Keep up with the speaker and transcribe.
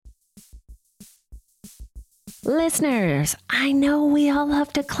Listeners, I know we all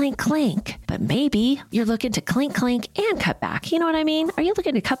love to clink clink, but maybe you're looking to clink clink and cut back. You know what I mean? Are you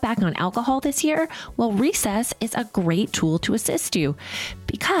looking to cut back on alcohol this year? Well, Recess is a great tool to assist you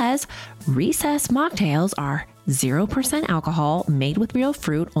because Recess mocktails are 0% alcohol, made with real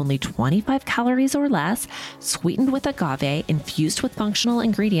fruit, only 25 calories or less, sweetened with agave, infused with functional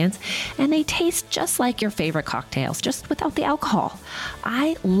ingredients, and they taste just like your favorite cocktails, just without the alcohol.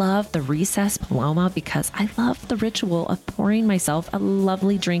 I love the Recess Paloma because I love the ritual of pouring myself a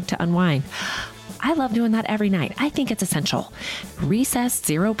lovely drink to unwind. I love doing that every night. I think it's essential. Recess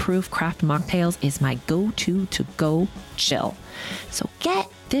Zero Proof Craft Mocktails is my go-to to go chill. So get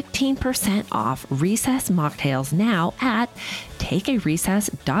 15% off Recess Mocktails now at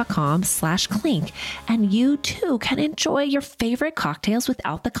takearecess.com/clink, and you too can enjoy your favorite cocktails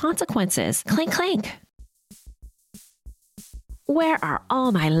without the consequences. Clink, clink. Where are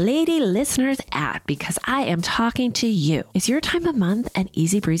all my lady listeners at? Because I am talking to you. Is your time of month an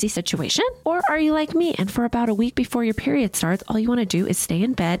easy breezy situation? Or are you like me and for about a week before your period starts, all you want to do is stay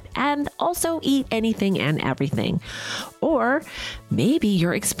in bed and also eat anything and everything? Or maybe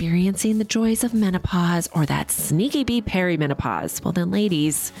you're experiencing the joys of menopause or that sneaky bee perimenopause. Well then,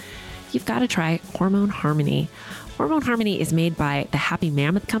 ladies, you've got to try Hormone Harmony. Hormone Harmony is made by the Happy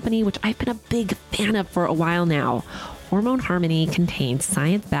Mammoth Company, which I've been a big fan of for a while now. Hormone Harmony contains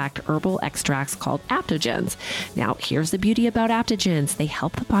science-backed herbal extracts called aptogens. Now, here's the beauty about aptogens. They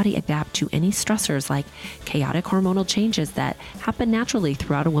help the body adapt to any stressors like chaotic hormonal changes that happen naturally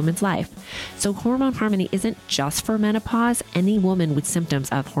throughout a woman's life. So Hormone Harmony isn't just for menopause. Any woman with symptoms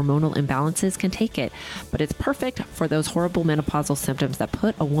of hormonal imbalances can take it, but it's perfect for those horrible menopausal symptoms that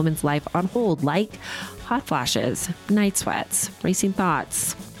put a woman's life on hold, like hot flashes, night sweats, racing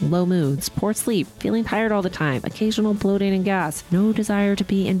thoughts, low moods, poor sleep, feeling tired all the time, occasional bloating and gas, no desire to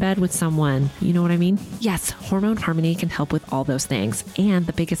be in bed with someone. You know what I mean? Yes, Hormone Harmony can help with all those things. And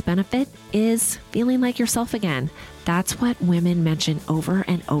the biggest benefit is feeling like yourself again. That's what women mention over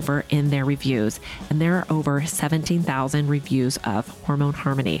and over in their reviews. And there are over 17,000 reviews of Hormone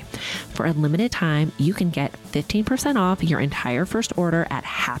Harmony. For a limited time, you can get 15% off your entire first order at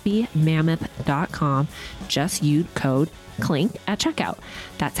happymammoth.com. Just use code CLINK at checkout.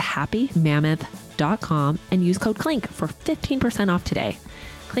 That's happymammoth.com and use code CLINK for 15% off today.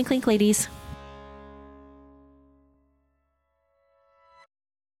 Clink, clink, ladies.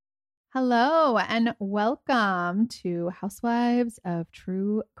 Hello and welcome to Housewives of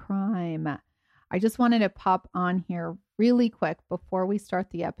True Crime. I just wanted to pop on here really quick before we start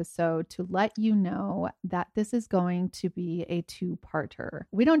the episode to let you know that this is going to be a two-parter.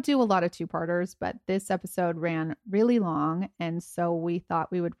 We don't do a lot of two-parters, but this episode ran really long, and so we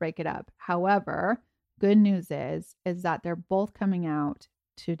thought we would break it up. However, good news is that they're both coming out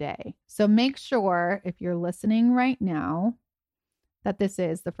today. So make sure if you're listening right now that this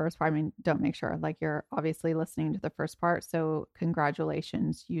is the first part. I mean, don't make sure, like, you're obviously listening to the first part. So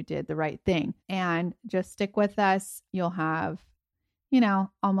congratulations, you did the right thing. And just stick with us. You'll have,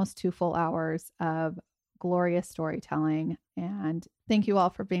 almost 2 full hours of glorious storytelling. And thank you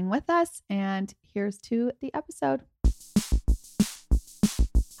all for being with us. And here's to the episode.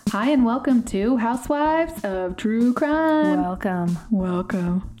 Hi, and welcome to Housewives of True Crime.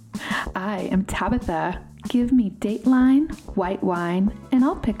 Welcome. I am Tabitha. Give me Dateline, white wine, and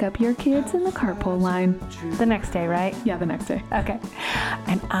I'll pick up your kids in the carpool line. The next day, right? Yeah, the next day. Okay.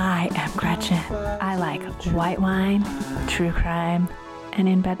 And I am Gretchen. I like white wine, true crime, and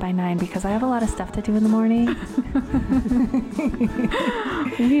in bed by 9 because I have a lot of stuff to do in the morning.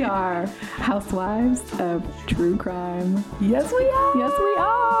 We are Housewives of True Crime. Yes, we are. Yes, we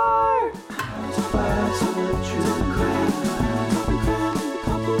are. Housewives of True Crime.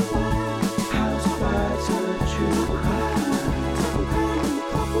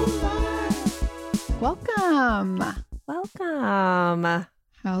 Welcome.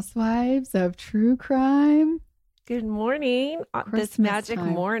 Housewives of True Crime. Good morning. This magic time.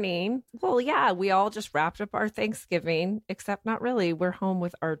 morning. Well, yeah, we all just wrapped up our Thanksgiving, except not really. We're home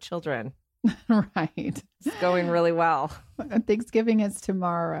with our children. Right. It's going really well. Thanksgiving is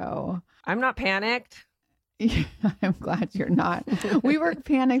tomorrow. I'm not panicked. I'm glad you're not. We were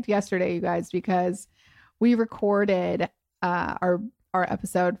panicked yesterday, you guys, because we recorded our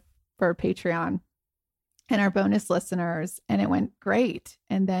episode for Patreon and our bonus listeners, and it went great.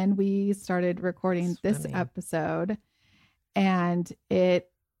 And then we started recording this episode, and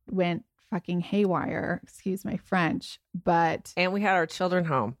it went fucking haywire. Excuse my French, but and we had our children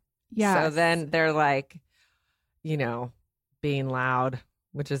home. Yeah. So then they're like, being loud.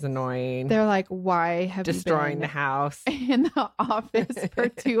 which is annoying. They're like, why have Destroying you the been house. in the office for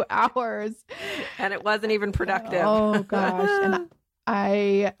 2 hours? And it wasn't even productive. Oh gosh. And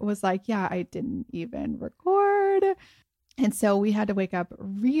I was like, yeah, I didn't even record. And so we had to wake up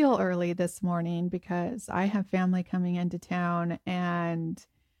real early this morning because I have family coming into town. And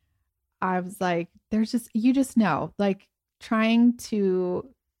I was like, you just know, like trying to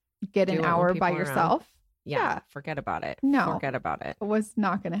get Do an it when hour by people are around. yourself. Yeah. Forget about it. No. Forget about it. It was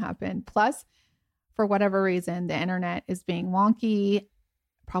not going to happen. Plus, for whatever reason, the internet is being wonky,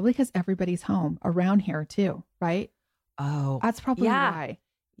 probably because everybody's home around here too, right? Oh, That's probably why.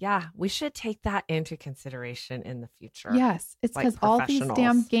 yeah. We should take that into consideration in the future. Yes, it's Like because all these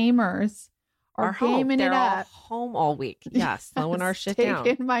damn professionals. gamers are home. gaming They're it all up. home all week. Yeah. Slowing our shit down.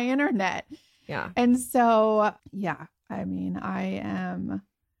 Taking my internet. Yeah. And so, yeah, I mean, I am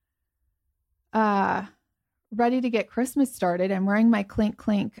ready to get Christmas started. I'm wearing my Clink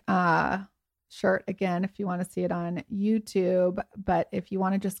Clink shirt again, if you want to see it on YouTube. But if you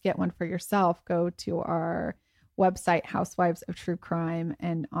want to just get one for yourself, go to our website, Housewives of True Crime,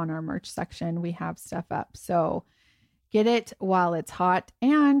 and on our merch section, we have stuff up. So get it while it's hot,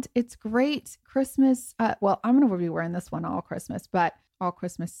 and it's great Christmas. Well, I'm going to be wearing this one all Christmas, but all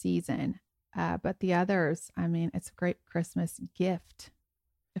Christmas season. But the others, I mean, it's a great Christmas gift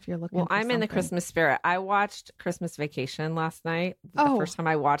if you're looking. Well, for I'm in the something. Christmas spirit. I watched Christmas Vacation last night. The first time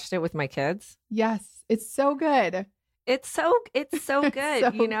I watched it with my kids. Yes, it's so good. It's so good.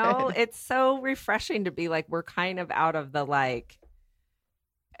 so you know, good. it's so refreshing to be like, we're kind of out of the like,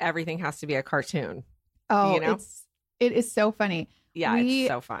 everything has to be a cartoon. Oh, you know? it is so funny. Yeah, it's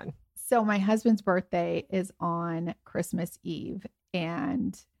so fun. So my husband's birthday is on Christmas Eve,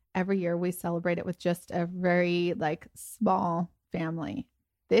 and every year we celebrate it with just a very like small family.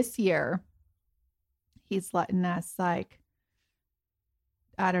 This year, he's letting us like,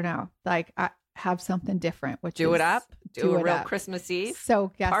 I don't know, like have something different, which Do is it up. Do a it real up. Christmas Eve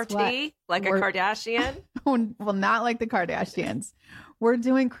So guess party like We're- a Kardashian. what? Well, not like the Kardashians. We're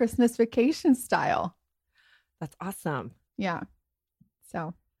doing Christmas Vacation style. That's awesome. Yeah.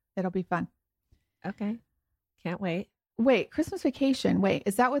 So it'll be fun. Okay. Can't wait. Wait, Christmas Vacation. Wait,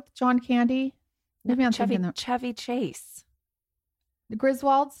 is that with John Candy? Maybe I'm thinking the Chevy Chase.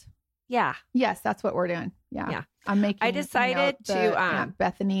 Griswolds. Yeah. Yes, that's what we're doing. Yeah. Yeah. I'm making. I decided the to, Aunt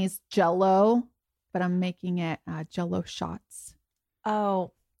Bethany's Jello, but I'm making it Jello shots.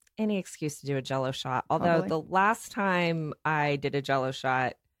 Oh, any excuse to do a Jello shot. Although Totally. the last time I did a Jello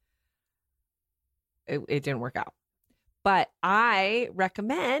shot, it didn't work out. But I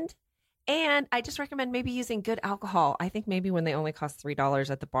recommend, and I just recommend maybe using good alcohol. I think maybe when they only cost $3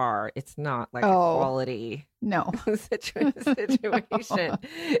 at the bar, it's not like a quality No. situation.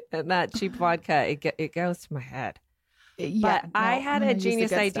 And that cheap vodka, it goes to my head. Yeah. But I had I'm a gonna use the genius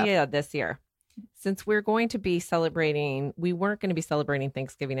good idea stuff. this year. Since we're going to be celebrating, we weren't going to be celebrating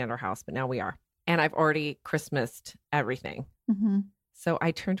Thanksgiving at our house, but now we are. And I've already Christmased everything. Mhm. So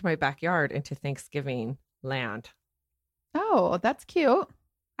I turned my backyard into Thanksgiving land. Oh, that's cute.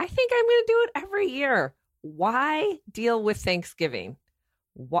 I think I'm going to do it every year. Why deal with Thanksgiving?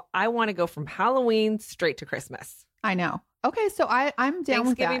 I want to go from Halloween straight to Christmas. I know. Okay, so I'm down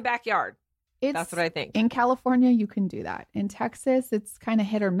with Thanksgiving that. backyard. It's, That's what I think. In California, you can do that. In Texas, it's kind of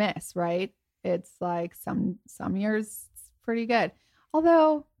hit or miss, right? It's like some years it's pretty good.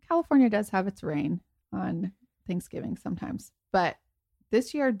 Although California does have its rain on Thanksgiving sometimes. But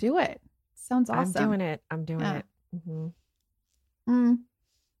this year, do it. Sounds awesome. I'm doing Yeah. it. Mm-hmm.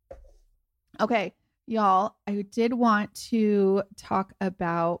 Okay, y'all, I did want to talk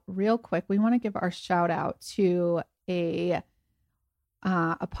about real quick. We want to give our shout out to a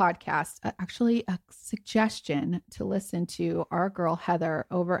podcast, actually a suggestion to listen to our girl Heather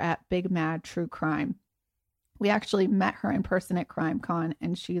over at Big Mad True Crime. We actually met her in person at CrimeCon,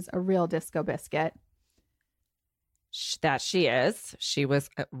 and she's a real disco biscuit. That she is. She was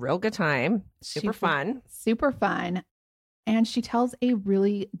a real good time. Super fun. Super fun. And she tells a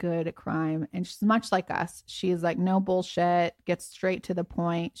really good crime. And she's much like us. She's like, no bullshit, gets straight to the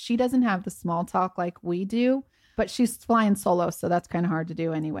point. She doesn't have the small talk like we do, but she's flying solo. So that's kind of hard to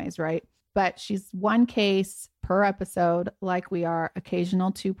do anyways, right? But she's one case per episode, like we are,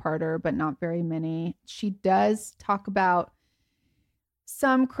 occasional two-parter, but not very many. She does talk about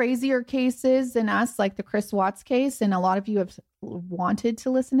some crazier cases than us, like the Chris Watts case. And a lot of you have wanted to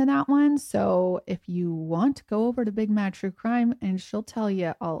listen to that one. So if you want, go over to Big Mad True Crime and she'll tell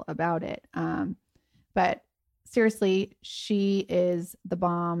you all about it. But seriously, she is the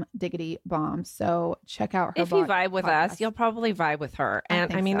bomb, diggity bomb. So check out her. If you vibe with podcast. us, you'll probably vibe with her. And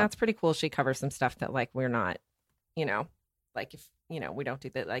I think mean, so. that's pretty cool. She covers some stuff that like we're not, like we don't do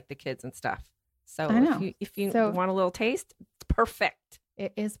that like the kids and stuff. So I know. if you So- want a little taste, it's perfect.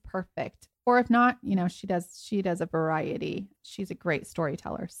 It is perfect. Or if not, she does a variety. She's a great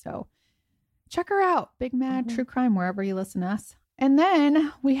storyteller. So check her out. Big Mad True Crime, wherever you listen to us. And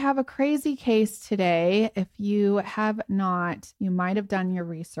then we have a crazy case today. If you have not, you might have done your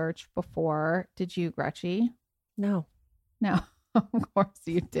research before. Did you, Gretchen? No. No, of course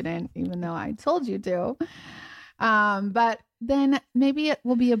you didn't, even though I told you to. But then maybe it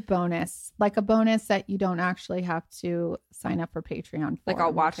will be a bonus, like a bonus that you don't actually have to sign up for Patreon for. Like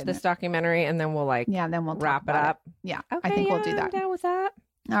I'll watch this documentary and then we'll then we'll wrap talk it about up. Yeah, Okay, I think we'll do that. I'm down with that.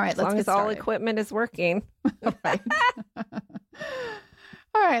 All right, As let's long get as all started. equipment is working. Right.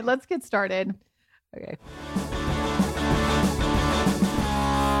 All right, let's get started. Okay.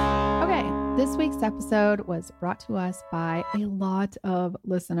 Okay, this week's episode was brought to us by a lot of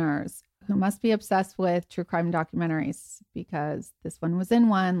listeners who must be obsessed with true crime documentaries, because this one was in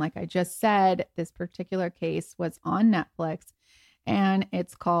one. Like I just said, this particular case was on Netflix, and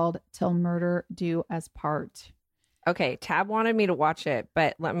it's called Till Murder Do Us Part. Okay, Tab wanted me to watch it,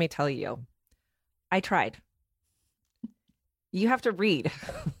 but let me tell you, I tried. You have to read.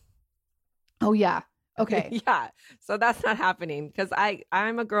 Oh, yeah. Okay. Yeah. So that's not happening because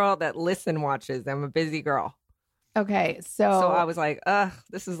I'm a girl that watches. I'm a busy girl. Okay. So I was like,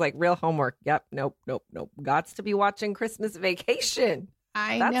 this is like real homework. Yep. Nope. Gots to be watching Christmas Vacation.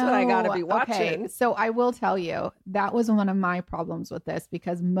 That's what I gotta be watching. Okay. So I will tell you, that was one of my problems with this,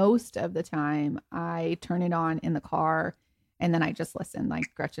 because most of the time I turn it on in the car and then I just listen,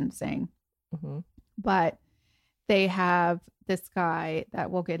 like Gretchen's saying. Mm-hmm. But they have this guy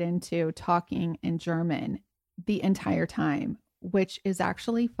that we'll get into talking in German the entire time, which is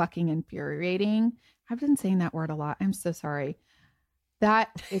actually fucking infuriating. I've been saying that word a lot. I'm so sorry.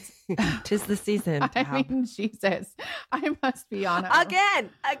 That it's 'Tis the season. I mean, Jesus, I must be on again,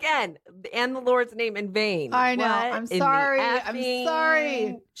 and the Lord's name in vain. I know. What I'm in the sorry. I'm effing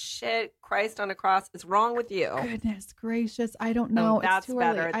sorry. Shit, Christ on a cross is wrong with you. Goodness gracious. I don't know. Oh, that's it's too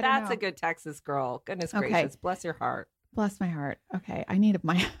better. Early. I don't That's know. a good Texas girl. Goodness Okay. gracious. Bless your heart. Bless my heart. Okay. I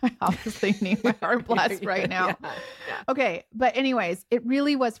obviously need my heart blessed right now. Yeah. Okay. But anyways, it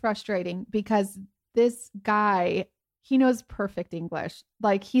really was frustrating because this guy, he knows perfect English.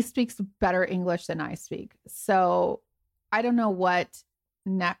 Like he speaks better English than I speak. So I don't know what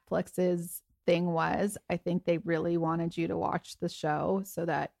Netflix's thing was. I think they really wanted you to watch the show so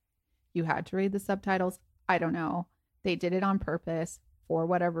that you had to read the subtitles. I don't know. They did it on purpose for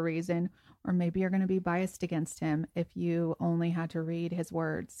whatever reason, or maybe you're going to be biased against him if you only had to read his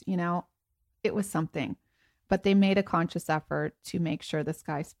words. It was something, but they made a conscious effort to make sure this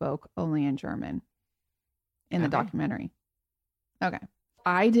guy spoke only in German in the documentary. Okay.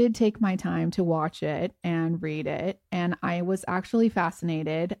 I did take my time to watch it and read it, and I was actually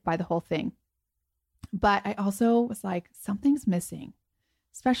fascinated by the whole thing. But I also was like, something's missing,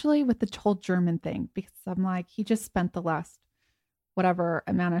 especially with the whole German thing, because I'm like, he just spent the last whatever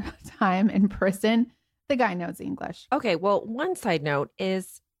amount of time in prison. The guy knows English. Okay, well, one side note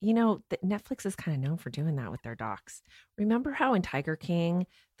is, that Netflix is kind of known for doing that with their docs. Remember how in Tiger King,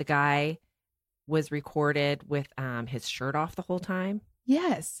 the guy was recorded with his shirt off the whole time?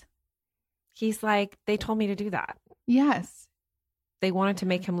 Yes. He's like, they told me to do that. Yes. They wanted to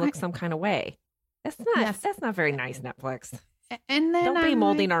make him look some kind of way. That's not very nice, Netflix. And then don't be I'm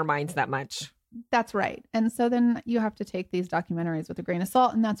molding like, our minds that much. That's right. And so then you have to take these documentaries with a grain of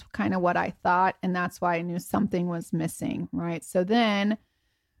salt. And that's kind of what I thought. And that's why I knew something was missing. Right. So then,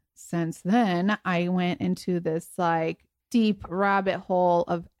 since then, I went into this like deep rabbit hole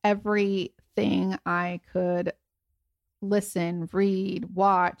of everything I could listen, read,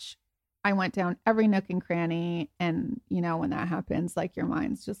 watch. I went down every nook and cranny. And, when that happens, like your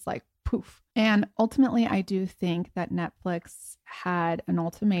mind's just like poof. And ultimately, I do think that Netflix had an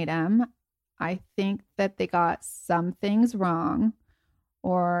ultimatum. I think that they got some things wrong,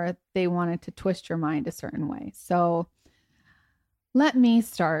 or they wanted to twist your mind a certain way. So let me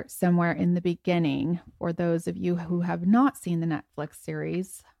start somewhere in the beginning for those of you who have not seen the Netflix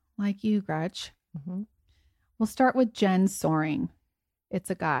series, like you, Gretch. Mm-hmm. We'll start with Jen Soering.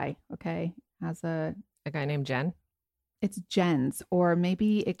 It's a guy, okay? Has a guy named Jen? It's Jens, or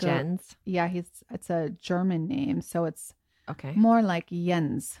maybe it goes... Jens? Yeah, it's a German name, so it's okay. more like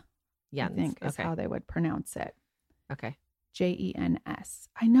Jens. Jens, I think is okay. how they would pronounce it. Okay. Jens.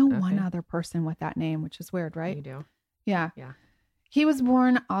 I know one Okay. other person with that name, which is weird, right? You do? Yeah. Yeah. He was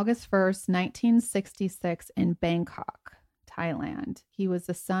born August 1st, 1966 in Bangkok, Thailand. He was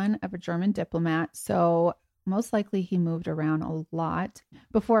the son of a German diplomat. So most likely he moved around a lot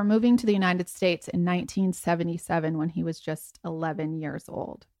before moving to the United States in 1977 when he was just 11 years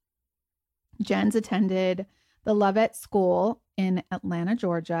old. Jens attended the Lovett School in Atlanta,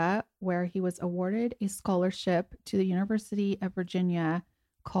 Georgia, where he was awarded a scholarship to the University of Virginia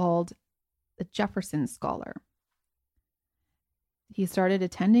called the Jefferson Scholar. He started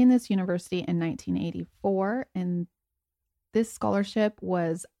attending this university in 1984, and this scholarship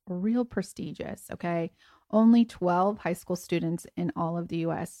was real prestigious, okay? Only 12 high school students in all of the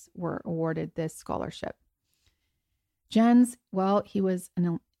U.S. were awarded this scholarship. Jens, well, he was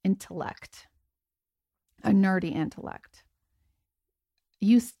an intellect, a nerdy intellect.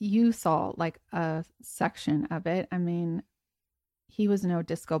 You saw like a section of it. I mean, he was no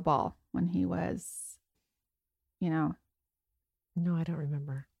disco ball when he was, No, I don't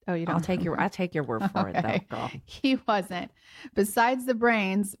remember. Oh, you don't. I'll take your word for it, though, girl. He wasn't. Besides the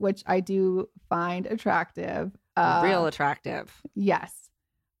brains, which I do find attractive. Real attractive. Yes.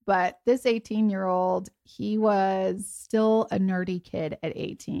 But this 18-year-old, he was still a nerdy kid at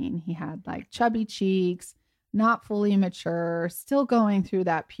 18. He had like chubby cheeks, not fully mature, still going through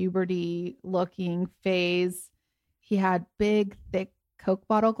that puberty looking phase. He had big, thick Coke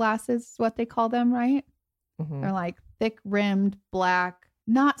bottle glasses, is what they call them, right? Mm-hmm. They're like thick rimmed, black.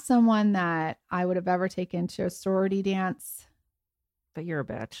 Not someone that I would have ever taken to a sorority dance. But you're a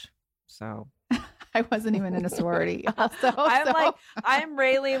bitch, so. I wasn't even in a sorority. Also, I'm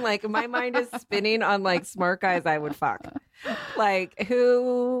railing, like my mind is spinning on like smart guys I would fuck. Like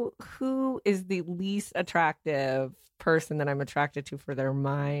who is the least attractive person that I'm attracted to for their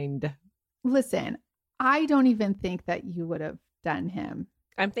mind? Listen, I don't even think that you would have done him.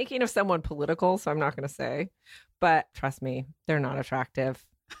 I'm thinking of someone political, so I'm not going to say. But trust me, they're not attractive.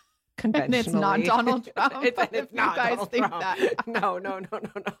 Conventionally. And it's not Donald Trump. It's not you guys Donald think Trump. that. No.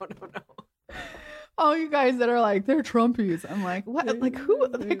 All you guys that are like, they're Trumpies. I'm like, what? Like who?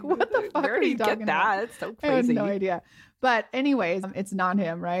 Like what the fuck Where are do you you talking get that? about? It's so I have crazy. no idea. But anyways, it's not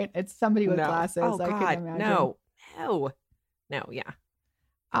him, right? It's somebody with glasses. Oh, I God, can imagine. No, yeah.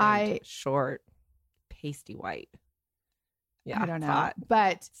 I short, pasty white. Yeah, I don't know. hot.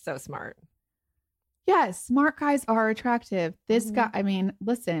 But So smart. yes, smart guys are attractive. This guy, I mean,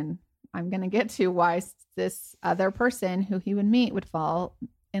 listen, I'm going to get to why this other person who he would meet would fall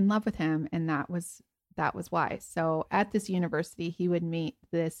in love with him. And that was why. So at this university, he would meet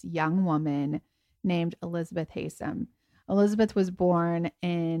this young woman named Elizabeth Haysom. Elizabeth was born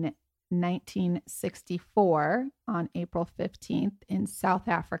in 1964 on April 15th in South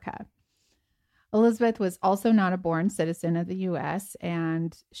Africa. Elizabeth was also not a born citizen of the U.S.,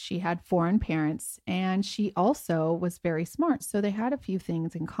 and she had foreign parents, and she also was very smart. So they had a few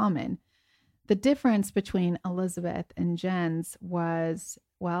things in common. The difference between Elizabeth and Jens was,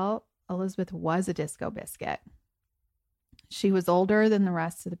 well, Elizabeth was a disco biscuit. She was older than the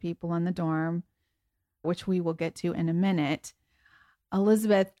rest of the people in the dorm, which we will get to in a minute.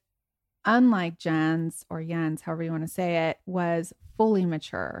 Elizabeth, unlike Jens, however you want to say it, was fully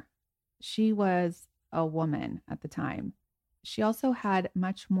mature. She was a woman at the time. She also had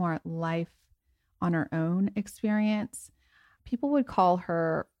much more life on her own experience. People would call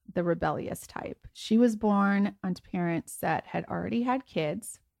her the rebellious type. She was born onto parents that had already had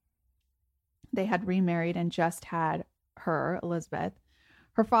kids. They had remarried and just had her, Elizabeth.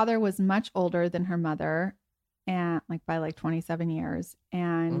 Her father was much older than her mother, and by 27 years.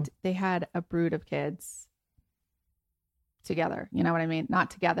 And they had a brood of kids together. You know what I mean? Not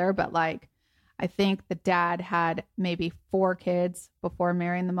together, but I think the dad had maybe 4 kids before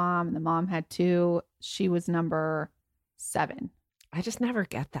marrying the mom, and the mom had 2. She was number 7. I just never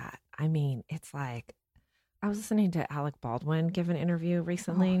get that. I mean, it's like I was listening to Alec Baldwin give an interview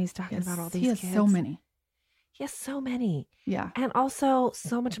recently, and he's talking about all these kids. He has so many. He has so many. Yeah. And also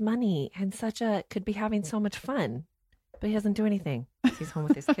so much money and could be having so much fun, but he doesn't do anything. He's home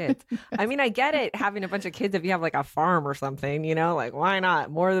with his kids. I mean, I get it, having a bunch of kids if you have like a farm or something, why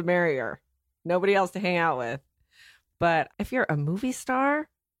not? More the merrier. Nobody else to hang out with. But if you're a movie star,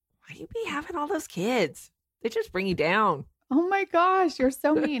 why do you be having all those kids? They just bring you down. Oh my gosh, you're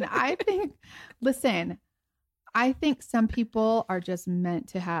so mean. I think some people are just meant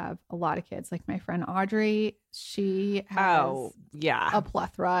to have a lot of kids. Like my friend Audrey, she has a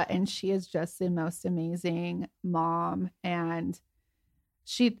plethora, and she is just the most amazing mom. And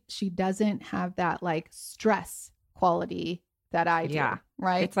she doesn't have that stress quality that I do. Yeah.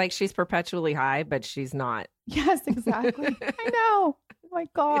 Right. It's like she's perpetually high, but she's not. Yes, exactly. I know. Oh my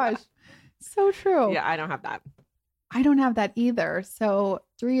gosh. Yeah. So true. Yeah, I don't have that. I don't have that either. So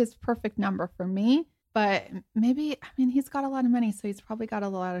 3 is perfect number for me. But maybe, he's got a lot of money, so he's probably got a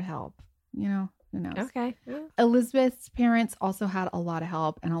lot of help, Who knows? Okay. Yeah. Elizabeth's parents also had a lot of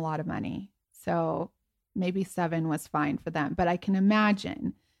help and a lot of money. So maybe 7 was fine for them. But I can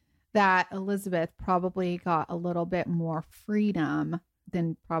imagine that Elizabeth probably got a little bit more freedom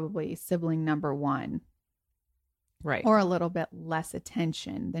than probably sibling number 1. Right. Or a little bit less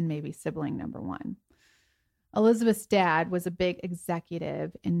attention than maybe sibling number 1. Elizabeth's dad was a big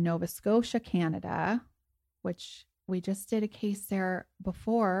executive in Nova Scotia, Canada, which we just did a case there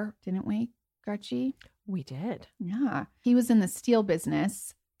before, didn't we, Gretchen? We did. Yeah. He was in the steel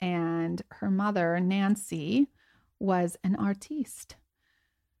business, and her mother, Nancy, was an artiste.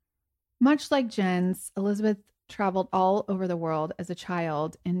 Much like Jen's, Elizabeth traveled all over the world as a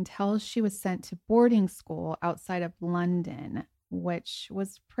child until she was sent to boarding school outside of London, which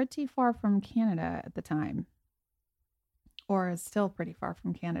was pretty far from Canada at the time. Or is still pretty far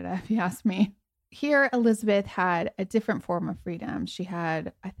from Canada, if you ask me. Here, Elizabeth had a different form of freedom. She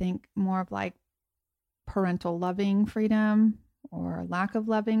had, I think, more of like parental loving freedom or lack of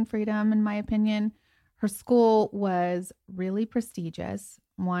loving freedom, in my opinion. Her school was really prestigious,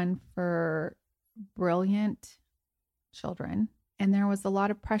 one for brilliant children. And there was a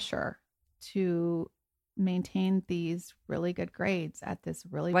lot of pressure to maintain these really good grades at this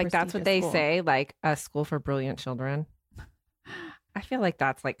really Like, that's what they school. say, like a school for brilliant children. I feel like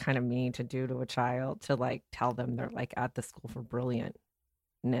that's like kind of mean to do to a child, to like tell them they're like at the school for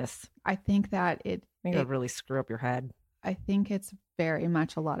brilliantness. I think that it would really screw up your head. I think it's very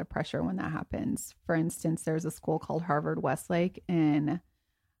much a lot of pressure when that happens. For instance, there's a school called Harvard Westlake in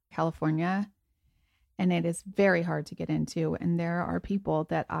California, and it is very hard to get into. And there are people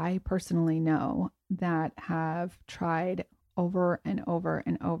that I personally know that have tried over and over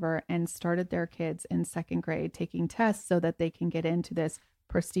and over and started their kids in 2nd grade taking tests so that they can get into this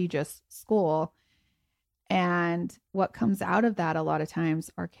prestigious school. And what comes out of that a lot of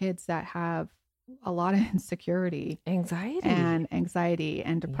times are kids that have a lot of insecurity, anxiety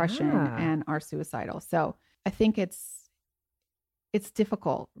and depression and are suicidal. So I think it's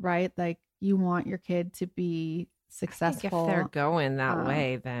difficult, right? Like, you want your kid to be successful. If they're going that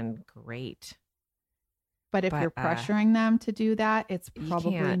way, then great. But if you're pressuring them to do that, it's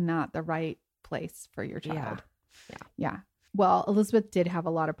probably not the right place for your child. Yeah. Well, Elizabeth did have a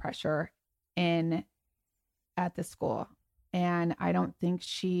lot of pressure at the school. And I don't think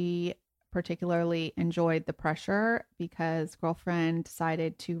she particularly enjoyed the pressure, because girlfriend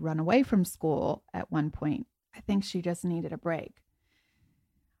decided to run away from school at one point. I think she just needed a break.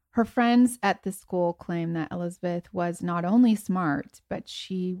 Her friends at the school claim that Elizabeth was not only smart, but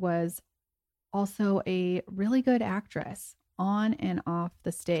she was also a really good actress on and off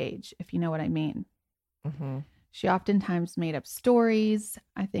the stage, if you know what I mean. Mm-hmm. She oftentimes made up stories,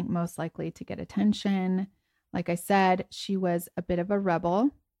 I think most likely to get attention. Like I said, she was a bit of a rebel,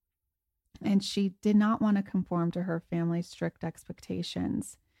 and she did not want to conform to her family's strict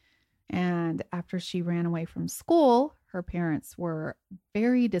expectations. And after she ran away from school, her parents were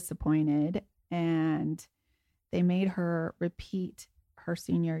very disappointed, and they made her repeat her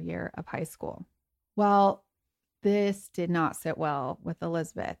senior year of high school. Well, this did not sit well with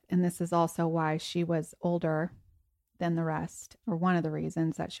Elizabeth. And this is also why she was older than the rest, or one of the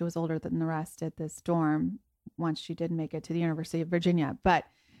reasons that she was older than the rest at this dorm once she did make it to the University of Virginia. But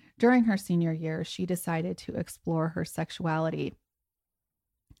during her senior year, she decided to explore her sexuality.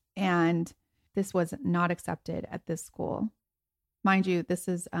 And this was not accepted at this school. Mind you, this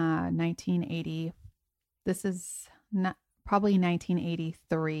is 1980. This is not probably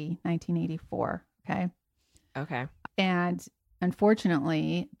 1983, 1984. Okay. And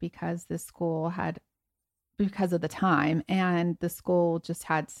unfortunately, because of the time, and the school just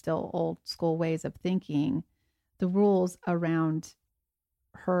had still old school ways of thinking, the rules around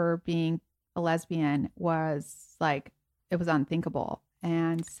her being a lesbian was like, it was unthinkable.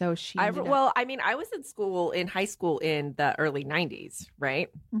 And so she I was in high school in the early 90s, right?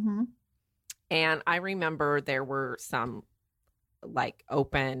 Mm-hmm. And I remember there were some like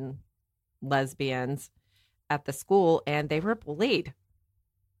open lesbians at the school, and they were bullied.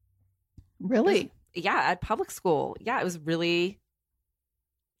 Really? At public school. Yeah, it was really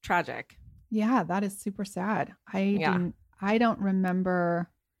tragic. Yeah, that is super sad. I don't remember.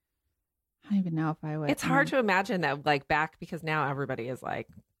 I don't even know if I would. It's hard to imagine that, like, back, because now everybody is like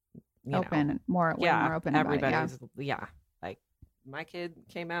open, more open. Everybody's like, my kid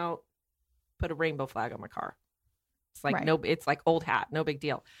came out, put a rainbow flag on my car. It's like it's like old hat, no big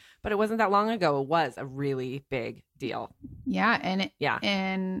deal. But it wasn't that long ago. It was a really big deal. Yeah,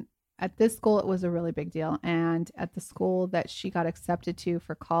 and at this school it was a really big deal, and at the school that she got accepted to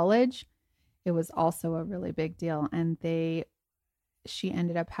for college, it was also a really big deal. And she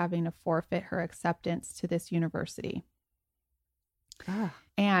ended up having to forfeit her acceptance to this university.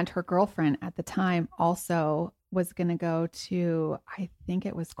 And her girlfriend at the time also was going to go to, I think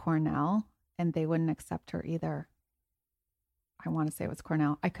it was Cornell, and they wouldn't accept her either. I want to say it was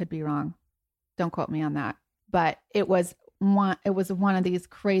Cornell. I could be wrong. Don't quote me on that. But it was one of these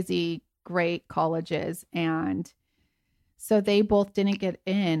crazy great colleges. And so they both didn't get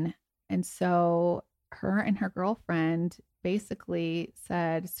in. And so her and her girlfriend basically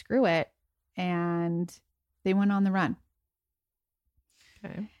said, screw it. And they went on the run.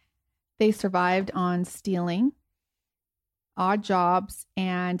 Okay. They survived on stealing, odd jobs,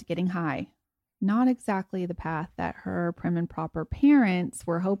 and getting high. Not exactly the path that her prim and proper parents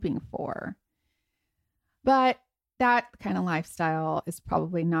were hoping for. But that kind of lifestyle is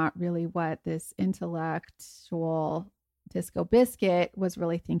probably not really what this intellectual disco biscuit was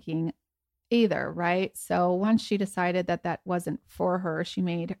really thinking either, right? So once she decided that that wasn't for her, she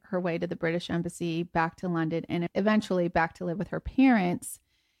made her way to the British Embassy, back to London, and eventually back to live with her parents.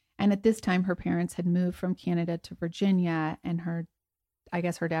 And at this time, her parents had moved from Canada to Virginia, and I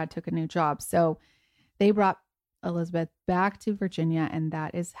guess her dad took a new job. So they brought Elizabeth back to Virginia, and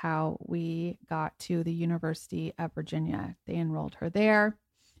that is how we got to the University of Virginia. They enrolled her there,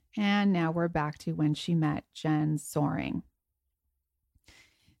 and now we're back to when she met Jen Soering.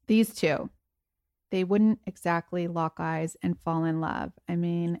 These two, they wouldn't exactly lock eyes and fall in love. I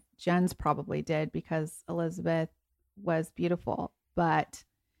mean, Jen's probably did because Elizabeth was beautiful, but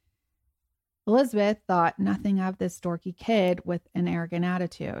Elizabeth thought nothing of this dorky kid with an arrogant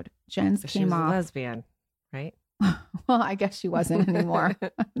attitude. Jen's She came was off. a lesbian, right? Well, I guess she wasn't anymore.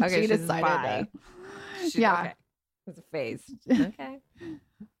 Okay, She she's decided bi. Yeah. Okay. It was a phase. Okay.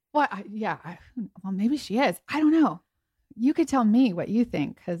 Well, well, maybe she is. I don't know. You could tell me what you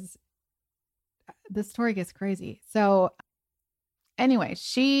think because the story gets crazy. So anyway,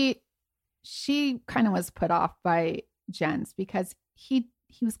 she kind of was put off by Jen's because he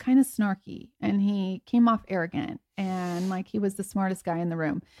was kind of snarky and he came off arrogant and like he was the smartest guy in the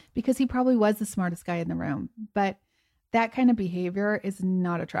room, because he probably was the smartest guy in the room. But that kind of behavior is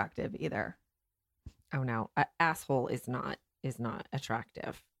not attractive either. Oh no, asshole is not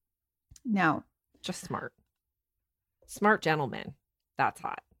attractive. No. Just smart. Smart gentleman. That's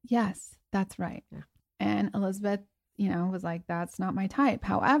hot. Yes, that's right. Yeah. And Elizabeth, was like, that's not my type.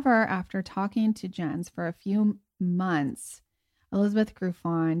 However, after talking to Jens for a few months, Elizabeth grew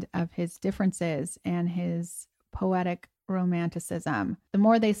fond of his differences and his poetic romanticism. The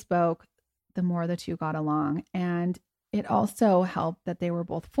more they spoke, the more the two got along. And it also helped that they were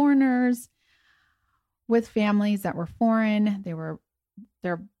both foreigners with families that were foreign.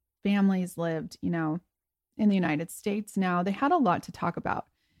 Their families lived, in the United States. Now they had a lot to talk about.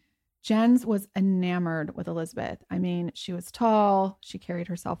 Jens was enamored with Elizabeth. I mean, she was tall, she carried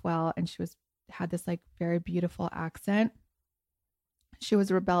herself well, and she had this like very beautiful accent. She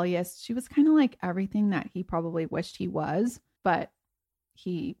was rebellious. She was kind of like everything that he probably wished he was, but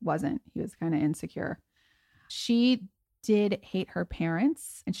he wasn't. He was kind of insecure. She did hate her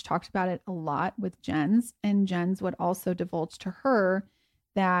parents, and she talked about it a lot with Jens. And Jens would also divulge to her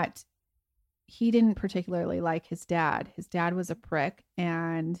that he didn't particularly like his dad. His dad was a prick,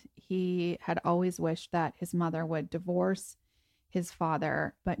 and he had always wished that his mother would divorce his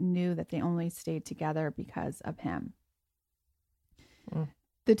father, but knew that they only stayed together because of him.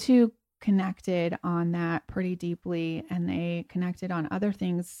 The two connected on that pretty deeply, and they connected on other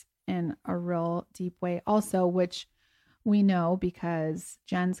things in a real deep way also, which we know because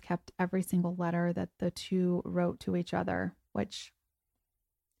Jens kept every single letter that the two wrote to each other, which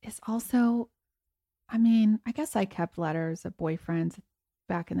is also, I guess I kept letters of boyfriends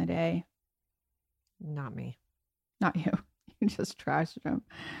back in the day. Not me. Not you. You just trashed them.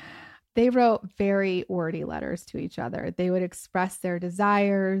 They wrote very wordy letters to each other. They would express their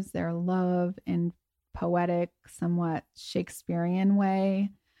desires, their love in poetic, somewhat Shakespearean way.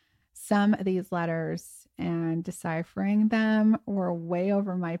 Some of these letters and deciphering them were way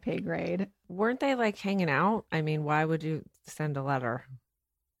over my pay grade. Weren't they like hanging out? I mean, why would you send a letter?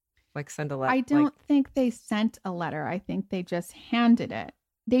 Like send a letter? I don't think they sent a letter. I think they just handed it.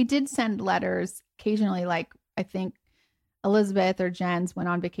 They did send letters occasionally, like I think Elizabeth or Jens went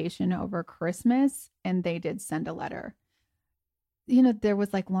on vacation over Christmas and they did send a letter. There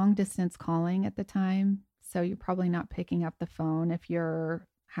was like long distance calling at the time. So you're probably not picking up the phone if you're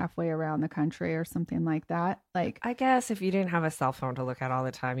halfway around the country or something like that. Like, I guess if you didn't have a cell phone to look at all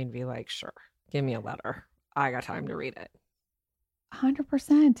the time, you'd be like, sure, give me a letter. I got time to read it.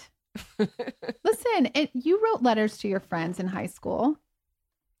 100%. Listen, you wrote letters to your friends in high school.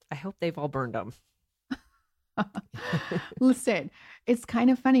 I hope they've all burned them. Listen, it's kind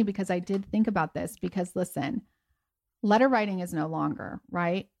of funny because I did think about this because listen, letter writing is no longer,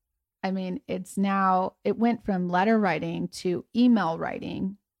 right? I mean, it went from letter writing to email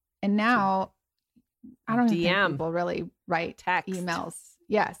writing. And now I don't even think DM. people really write Text. emails.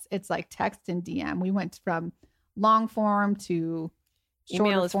 Yes, it's like text and DM. We went from long form to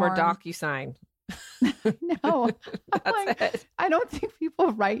Email is form. for DocuSign. No, That's it. I don't think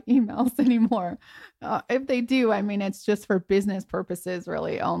people write emails anymore. If they do, I mean, it's just for business purposes,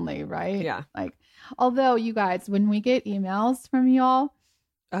 really only, right? Yeah. Like, although you guys, when we get emails from y'all,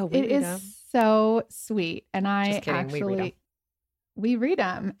 it is so sweet, and I Just kidding, we read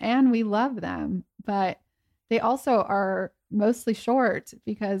them and we love them, but they also are mostly short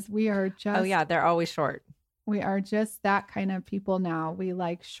because we are just Oh yeah, they're always short. we are just that kind of people now. We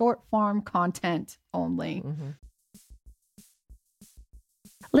like short form content only. Mm-hmm.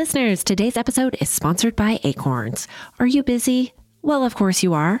 Listeners, today's episode is sponsored by Acorns. Are you busy? Well, of course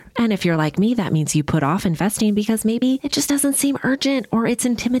you are. And if you're like me, that means you put off investing because maybe it just doesn't seem urgent or it's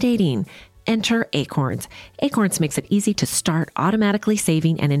intimidating. Enter Acorns. Acorns makes it easy to start automatically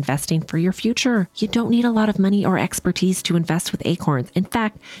saving and investing for your future. You don't need a lot of money or expertise to invest with Acorns. In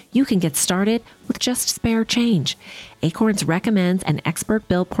fact, you can get started with just spare change. Acorns recommends an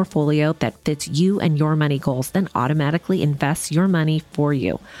expert-built portfolio that fits you and your money goals, then automatically invests your money for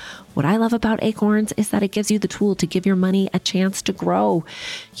you. What I love about Acorns is that it gives you the tool to give your money a chance to grow.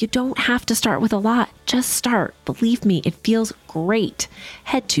 You don't have to start with a lot. Just start. Believe me, it feels great.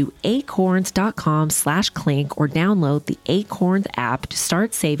 Head to acorns.com/clink or download the Acorns app to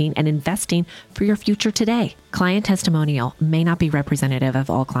start saving and investing for your future today. Client testimonial may not be representative of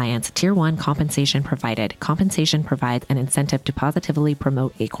all clients. Tier 1 compensation provided. Compensation provides an incentive to positively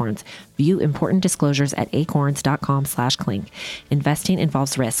promote Acorns. View important disclosures at acorns.com/clink. Investing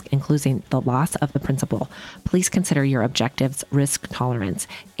involves risk, including the loss of the principal. Please consider your objectives, risk tolerance,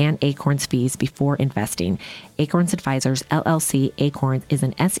 and Acorns fees before investing. Acorns Advisors, LLC. Acorns is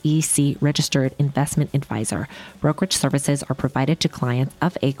an SEC registered investment advisor. Brokerage services are provided to clients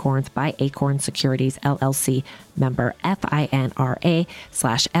of Acorns by Acorns Securities, LLC, member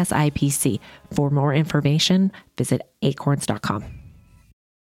FINRA/SIPC. For more information, visit acorns.com.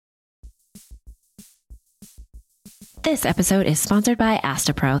 This episode is sponsored by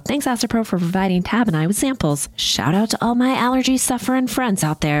Astapro. Thanks, Astapro, for providing Tab and I with samples. Shout out to all my allergy suffering friends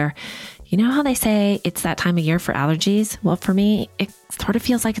out there. You know how they say it's that time of year for allergies? Well, for me, it sort of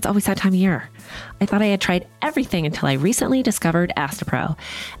feels like it's always that time of year. I thought I had tried everything until I recently discovered Astapro.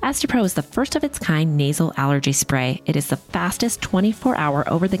 Astapro is the first of its kind nasal allergy spray. It is the fastest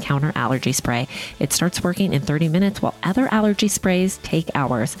 24-hour over-the-counter allergy spray. It starts working in 30 minutes while other allergy sprays take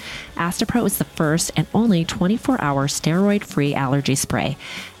hours. Astapro is the first and only 24-hour steroid-free allergy spray.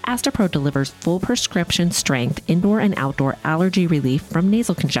 Astapro delivers full prescription strength indoor and outdoor allergy relief from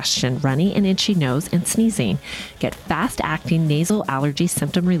nasal congestion, runny and itchy nose, and sneezing. Get fast-acting nasal allergy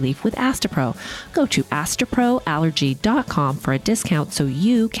symptom relief with Astapro. Go to astaproallergy.com for a discount so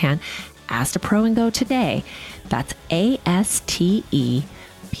you can Astapro and go today. That's ASTEPRO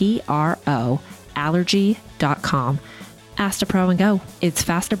allergy.com. Astapro and go. It's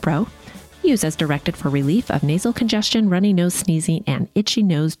faster, bro. Use as directed for relief of nasal congestion, runny nose, sneezing, and itchy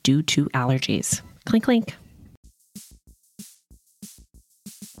nose due to allergies. Clink, clink.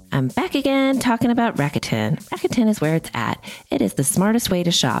 I'm back again talking about Rakuten. Rakuten is where it's at. It is the smartest way to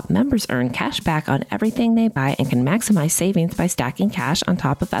shop. Members earn cash back on everything they buy and can maximize savings by stacking cash on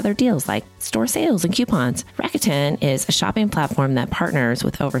top of other deals like store sales and coupons. Rakuten is a shopping platform that partners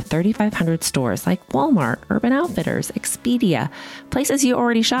with over 3,500 stores like Walmart, Urban Outfitters, Expedia, places you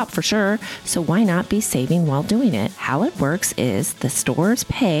already shop for sure, so why not be saving while doing it? How it works is the stores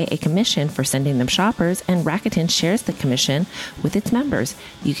pay a commission for sending them shoppers, and Rakuten shares the commission with its members.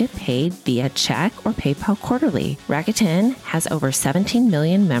 You get paid via check or PayPal quarterly. Rakuten has over 17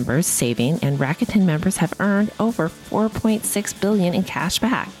 million members saving, and Rakuten members have earned over $4.6 billion in cash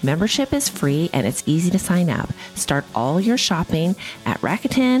back. Membership is free and it's easy to sign up. Start all your shopping at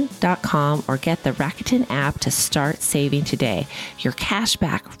Rakuten.com or get the Rakuten app to start saving today. Your cash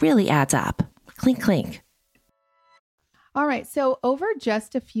back really adds up. Clink, clink. All right. So over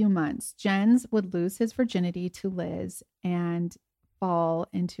just a few months, Jens would lose his virginity to Liz and fall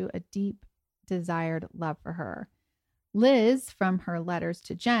into a deep, desired love for her. Liz, from her letters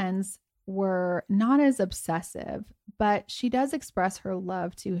to Jens, were not as obsessive, but she does express her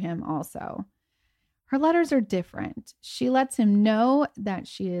love to him also. Her letters are different. She lets him know that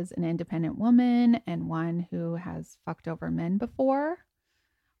she is an independent woman and one who has fucked over men before.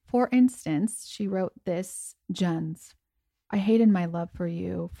 For instance, she wrote this, Jens, I hated my love for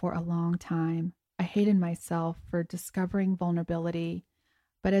you for a long time. I hated myself for discovering vulnerability.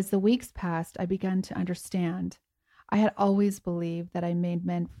 But as the weeks passed, I began to understand. I had always believed that I made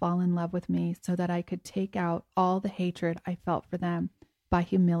men fall in love with me so that I could take out all the hatred I felt for them by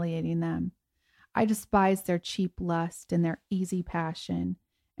humiliating them. I despised their cheap lust and their easy passion.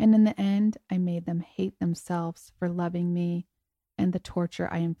 And in the end, I made them hate themselves for loving me and the torture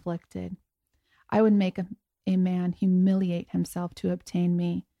I inflicted. I would make a man humiliate himself to obtain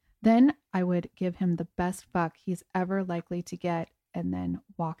me. Then I would give him the best fuck he's ever likely to get and then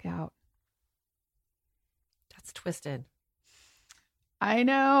walk out. That's twisted. I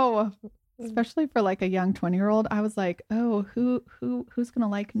know. Especially for like a young 20-year-old. I was like, oh, who's going to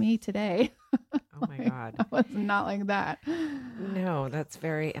like me today? Oh my God. I was not like that. No, that's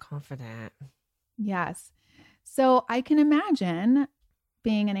very confident. Yes. So I can imagine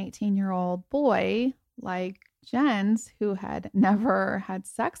being an 18-year-old boy like Jen's, who had never had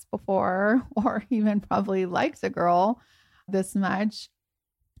sex before or even probably liked a girl this much.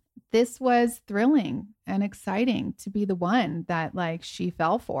 This was thrilling and exciting to be the one that like she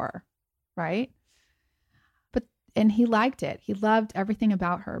fell for, right? And he liked it. He loved everything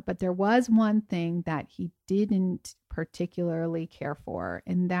about her. But there was one thing that he didn't particularly care for,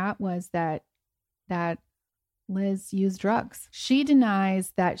 and that was that Liz used drugs. She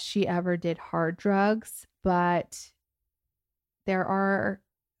denies that she ever did hard drugs, but there are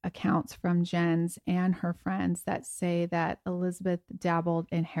accounts from Jen's and her friends that say that Elizabeth dabbled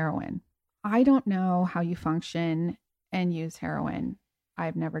in heroin. I don't know how you function and use heroin.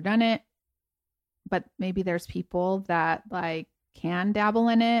 I've never done it. But maybe there's people that like can dabble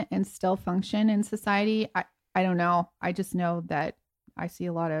in it and still function in society. I don't know. I just know that I see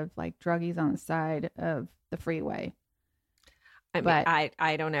a lot of like druggies on the side of the freeway. I mean,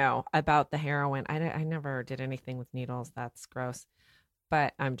 I don't know about the heroin. I never did anything with needles. That's gross.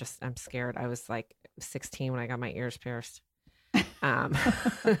 But I'm scared. I was like 16 when I got my ears pierced. Because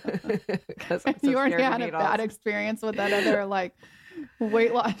you already had a bad experience with that other like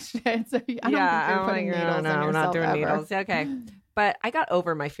weight loss shit. So I don't think you're putting needles in yourself. I'm not doing ever. needles. Okay. But I got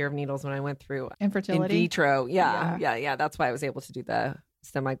over my fear of needles when I went through infertility. In vitro. Yeah. That's why I was able to do the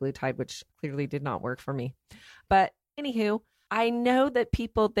semaglutide, which clearly did not work for me. But anywho, I know that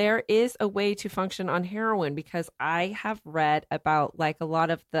there is a way to function on heroin because I have read about like a lot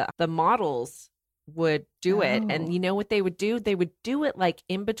of the models would do it. And you know what they would do? They would do it like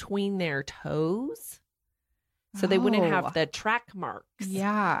in between their toes. So they wouldn't have the track marks.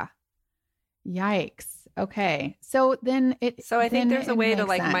 Yeah. Yikes. Okay. So then I think there's a way to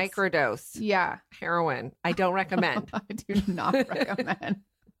like sense. Microdose heroin. I don't recommend. I do not recommend.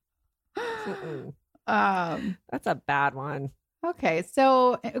 That's a bad one. Okay.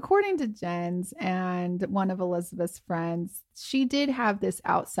 So according to Jen's and one of Elizabeth's friends, she did have this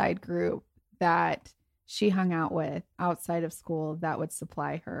outside group that she hung out with outside of school that would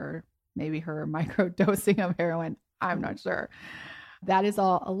supply her maybe her microdosing of heroin. I'm not sure. That is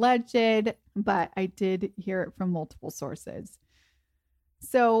all alleged, but I did hear it from multiple sources.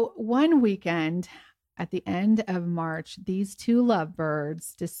 So one weekend at the end of March, these two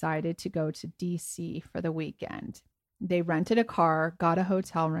lovebirds decided to go to DC for the weekend. They rented a car, got a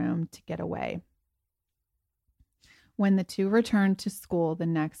hotel room to get away. When the two returned to school the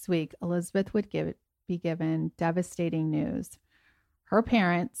next week, Elizabeth would be given devastating news. Her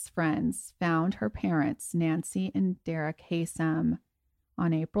parents' friends found her parents, Nancy and Derek Haysom,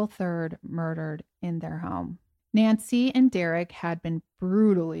 on April 3rd, murdered in their home. Nancy and Derek had been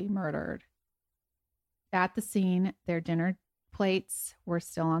brutally murdered. At the scene, their dinner plates were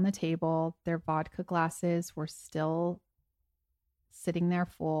still on the table. Their vodka glasses were still sitting there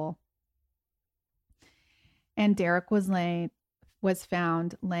full. And Derek was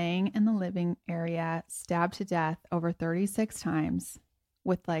found laying in the living area, stabbed to death over 36 times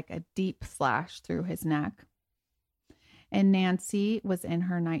with like a deep slash through his neck. And Nancy was in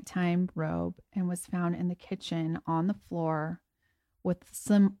her nighttime robe and was found in the kitchen on the floor with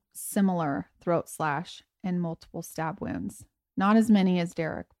some similar throat slash and multiple stab wounds. Not as many as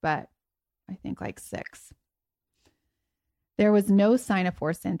Derek, but I think like 6. There was no sign of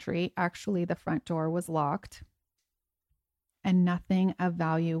forced entry. Actually, the front door was locked. And nothing of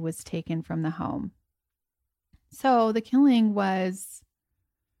value was taken from the home. So the killing was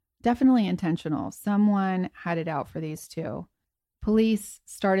definitely intentional. Someone had it out for these two. Police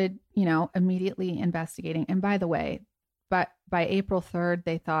started, immediately investigating. And by the way, but by April 3rd,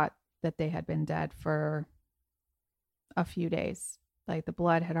 they thought that they had been dead for a few days. Like the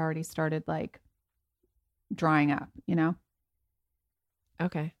blood had already started like drying up,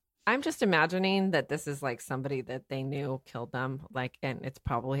 Okay. I'm just imagining that this is like somebody that they knew killed them, like, and it's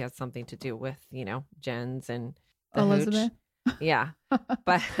probably has something to do with, Jens and the Elizabeth. hooch. Yeah,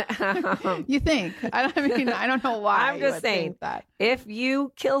 but You think? I don't know why. I'm you just would saying think that. if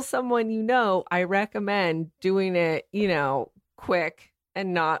you kill someone, I recommend doing it, quick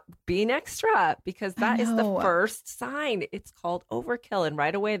and not being extra, because that is the know. first sign. It's called overkill, and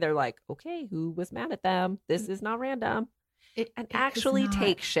right away they're like, okay, who was mad at them? This is not random. And It is actually not.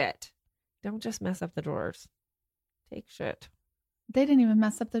 take shit. Don't just mess up the drawers. Take shit. They didn't even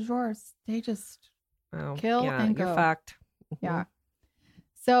mess up the drawers. They just Oh, kill yeah, and you're go. fucked. Yeah.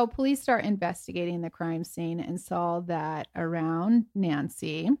 So police start investigating the crime scene and saw that around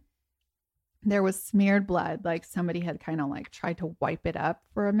Nancy, there was smeared blood. Like somebody had kind of like tried to wipe it up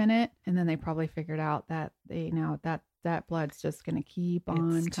for a minute. And then they probably figured out that that blood's just going to keep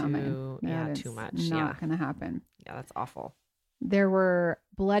on It's coming. too much. Not going to happen. Yeah, that's awful. There were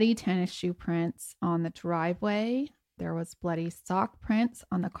bloody tennis shoe prints on the driveway. There was bloody sock prints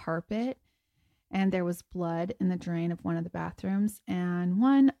on the carpet. And there was blood in the drain of one of the bathrooms and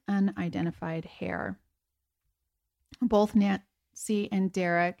one unidentified hair. Both Nancy and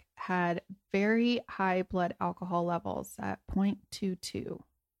Derek had very high blood alcohol levels at 0.22,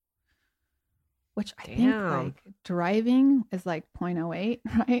 which I think like driving is like 0.08,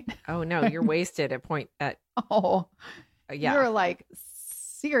 right? Oh no, you're wasted at point at Oh, yeah. You're like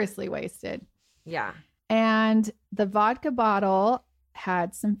seriously wasted. Yeah. And the vodka bottle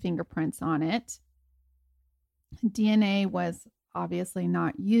had some fingerprints on it. DNA was obviously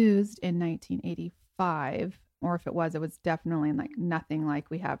not used in 1985, or if it was definitely like nothing like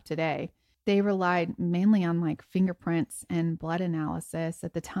we have today. They relied mainly on like fingerprints and blood analysis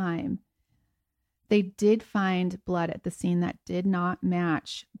at the time. They did find blood at the scene that did not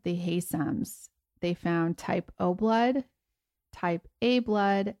match the Haysoms. They found type O blood, type A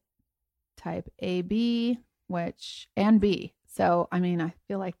blood, type AB, and B. So, I mean, I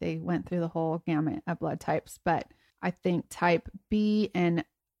feel like they went through the whole gamut of blood types, but I think type B and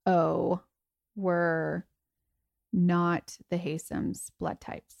O were not the Haysoms' blood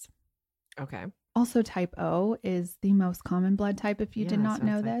types. Okay. Also, type O is the most common blood type if you did not so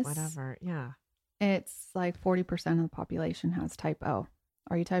know it's like this. whatever. Yeah. It's like 40% of the population has type O.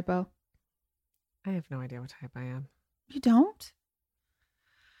 Are you type O? I have no idea what type I am. You don't?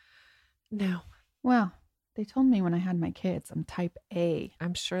 No. Well, they told me when I had my kids, I'm type A.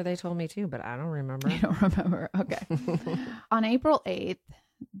 I'm sure they told me too, but I don't remember. You don't remember? Okay. On April 8th,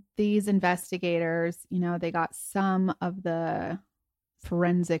 these investigators, they got some of the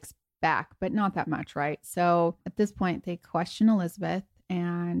forensics back, but not that much, right? So at this point, they question Elizabeth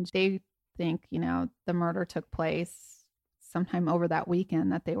and they think, the murder took place sometime over that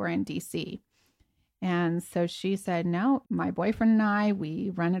weekend that they were in DC. And so she said, no, my boyfriend and I,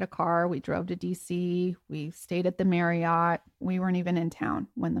 we rented a car. We drove to DC. We stayed at the Marriott. We weren't even in town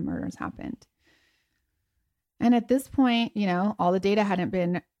when the murders happened. And at this point, all the data hadn't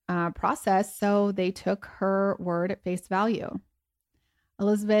been processed. So they took her word at face value.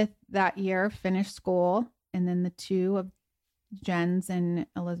 Elizabeth that year finished school. And then the two of Jens and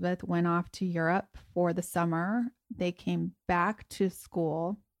Elizabeth went off to Europe for the summer. They came back to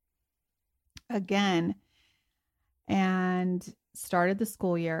school again and started the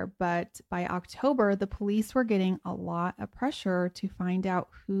school year. But by October, the police were getting a lot of pressure to find out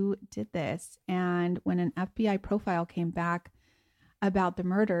who did this. And when an FBI profile came back about the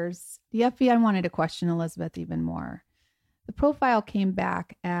murders, the FBI wanted to question Elizabeth even more. The profile came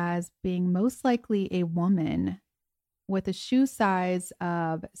back as being most likely a woman with a shoe size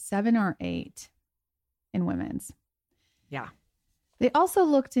of 7 or 8 in women's. Yeah. They also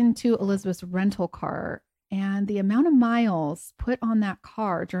looked into Elizabeth's rental car, and the amount of miles put on that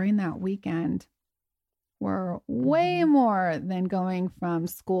car during that weekend were way more than going from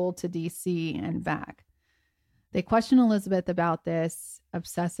school to DC and back. They questioned Elizabeth about this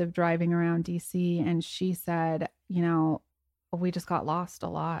obsessive driving around DC, and she said, we just got lost a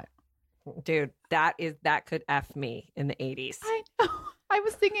lot. Dude, that could F me in the 80s. I know. I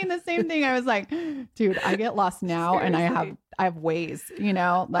was thinking the same thing. I was like, dude, I get lost now. Seriously. And I have ways, like,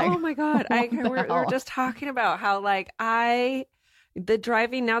 oh my God. what the We're hell? just talking about how the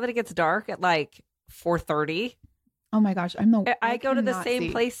driving now that it gets dark at like 4:30. Oh my gosh. I go to the cannot same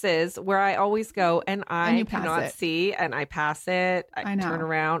see. places where I always go and I you pass cannot it. see and I pass it. I know. turn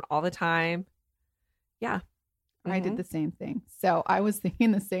around all the time. Yeah. I did the same thing. So I was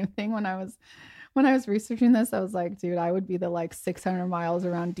thinking the same thing when I was researching this. I was like, dude, I would be the like 600 miles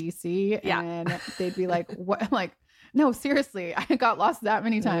around DC. Yeah. And they'd be like, what? Like, no, seriously, I got lost that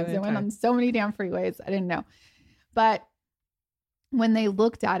many times. I went on so many damn freeways. I didn't know. But when they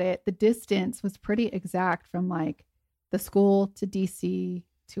looked at it, the distance was pretty exact from like the school to DC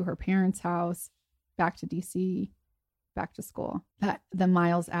to her parents' house, back to DC, back to school. That the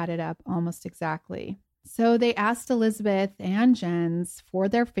miles added up almost exactly. So they asked Elizabeth and Jens for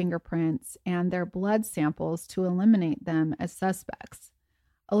their fingerprints and their blood samples to eliminate them as suspects.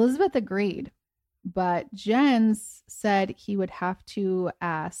 Elizabeth agreed, but Jens said he would have to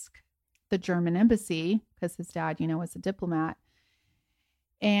ask the German embassy because his dad, was a diplomat.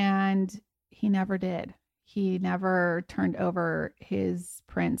 And he never did. He never turned over his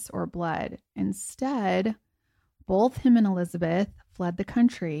prints or blood. Instead, both him and Elizabeth fled the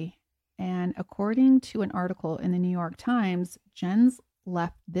country. And according to an article in the New York Times, Jens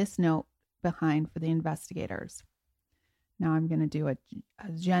left this note behind for the investigators. Now I'm going to do a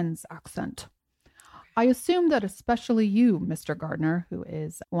Jens accent. I assume that especially you, Mr. Gardner, who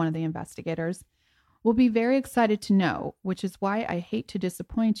is one of the investigators, will be very excited to know, which is why I hate to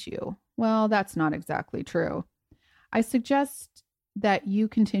disappoint you. Well, that's not exactly true. I suggest that you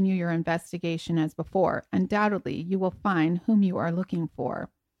continue your investigation as before. Undoubtedly, you will find whom you are looking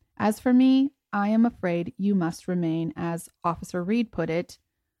for. As for me, I am afraid you must remain, as Officer Reed put it,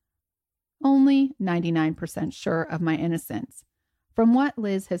 only 99% sure of my innocence. From what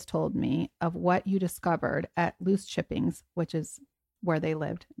Liz has told me of what you discovered at Loose Chippings, which is where they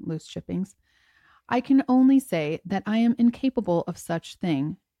lived, Loose Chippings, I can only say that I am incapable of such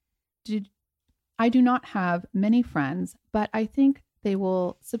thing. I do not have many friends, but I think they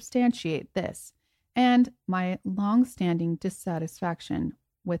will substantiate this and my long-standing dissatisfaction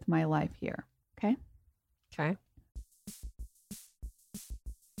with my life here. Okay? Okay.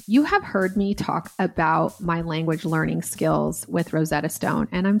 You have heard me talk about my language learning skills with Rosetta Stone,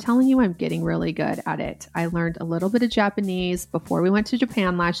 and I'm telling you, I'm getting really good at it. I learned a little bit of Japanese before we went to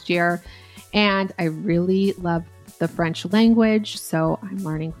Japan last year, and I really love the French language, so I'm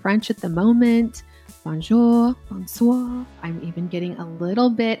learning French at the moment. Bonjour, bonsoir. I'm even getting a little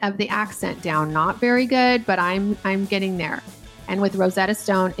bit of the accent down. Not very good, but I'm getting there. And with Rosetta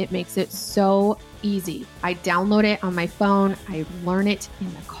Stone, it makes it so easy. I download it on my phone. I learn it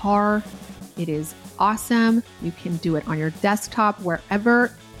in the car. It is awesome. You can do it on your desktop,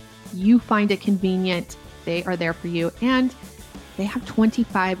 wherever you find it convenient. They are there for you. And they have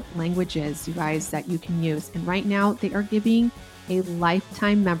 25 languages, you guys, that you can use. And right now they are giving a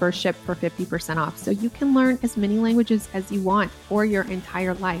lifetime membership for 50% off. So you can learn as many languages as you want for your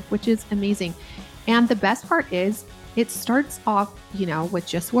entire life, which is amazing. And the best part is, it starts off, with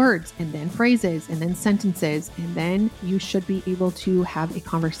just words and then phrases and then sentences. And then you should be able to have a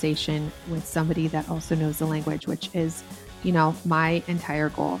conversation with somebody that also knows the language, which is, my entire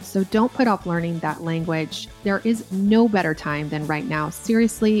goal. So don't put off learning that language. There is no better time than right now.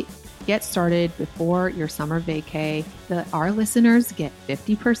 Seriously, get started before your summer vacay. Our listeners get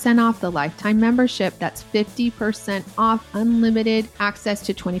 50% off the lifetime membership. That's 50% off unlimited access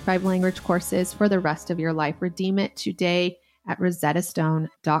to 25 language courses for the rest of your life. Redeem it today at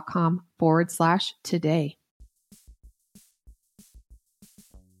rosettastone.com/today.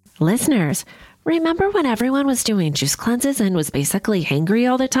 Listeners, remember when everyone was doing juice cleanses and was basically hangry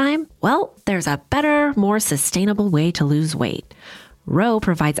all the time? Well, there's a better, more sustainable way to lose weight. Ro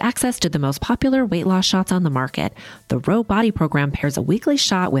provides access to the most popular weight loss shots on the market. The Ro Body Program pairs a weekly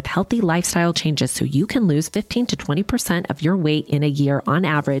shot with healthy lifestyle changes so you can lose 15 to 20% of your weight in a year on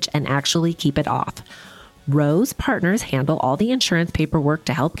average and actually keep it off. Ro's partners handle all the insurance paperwork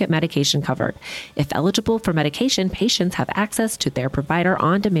to help get medication covered. If eligible for medication, patients have access to their provider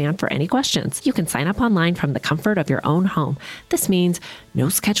on demand for any questions. You can sign up online from the comfort of your own home. This means no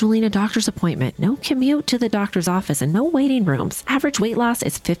scheduling a doctor's appointment, no commute to the doctor's office, and no waiting rooms. Average weight loss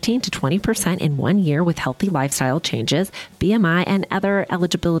is 15 to 20% in 1 year with healthy lifestyle changes. BMI and other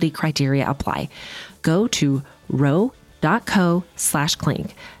eligibility criteria apply. Go to ro.co/clink.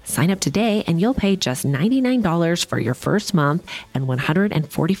 Sign up today and you'll pay just $99 for your first month and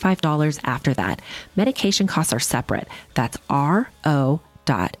 $145 after that. Medication costs are separate. That's ro.co/clink.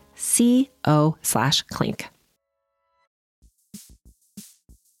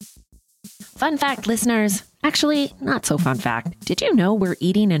 Fun fact, listeners. Actually, not so fun fact. Did you know we're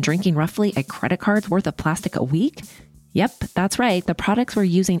eating and drinking roughly a credit card's worth of plastic a week? Yep, that's right. The products we're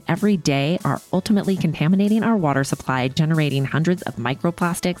using every day are ultimately contaminating our water supply, generating hundreds of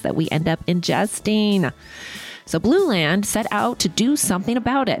microplastics that we end up ingesting. So Blue Land set out to do something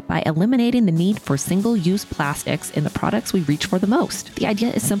about it by eliminating the need for single-use plastics in the products we reach for the most. The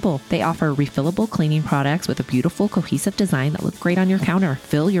idea is simple. They offer refillable cleaning products with a beautiful, cohesive design that look great on your counter.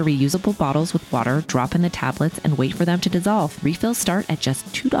 Fill your reusable bottles with water, drop in the tablets, and wait for them to dissolve. Refills start at just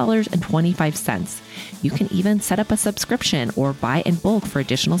 $2.25. You can even set up a subscription or buy in bulk for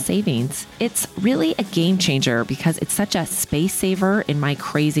additional savings. It's really a game changer because it's such a space saver in my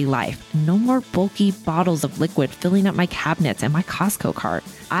crazy life. No more bulky bottles of liquid filling up my cabinets and my Costco cart.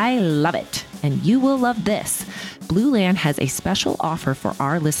 I love it. And you will love this. Blue Land has a special offer for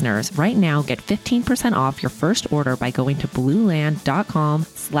our listeners. Right now, get 15% off your first order by going to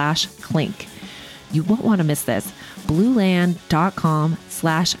blueland.com/clink. You won't want to miss this.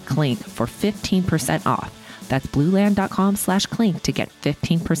 blueland.com/clink for 15% off. That's blueland.com/clink to get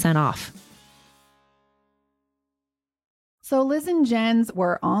 15% off. So Liz and Jens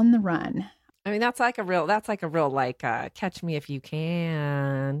were on the run. I mean, that's like a real catch me if you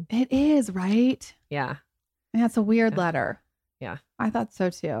can. It is, right? Yeah. And that's a weird letter. Yeah. I thought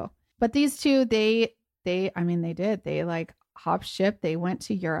so too. But these two, they did. They like hop ship. They went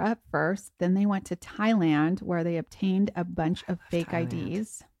to Europe first. Then they went to Thailand where they obtained a bunch of fake Thailand.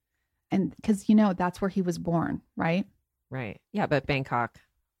 IDs. And because, that's where he was born, right? Right. Yeah. But Bangkok.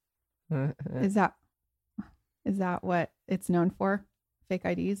 Is that what it's known for? Fake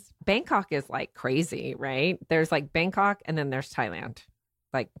IDs? Bangkok is like crazy, right? There's like Bangkok and then there's Thailand,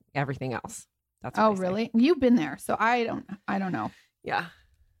 like everything else. That's what Oh, they say. really? You've been there, so I don't know. Yeah.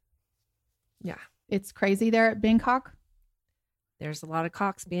 Yeah. It's crazy there at Bangkok. There's a lot of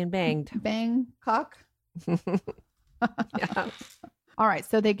cocks being banged. Bangkok. Yeah. All right,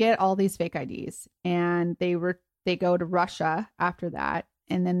 so they get all these fake IDs, and they go to Russia after that,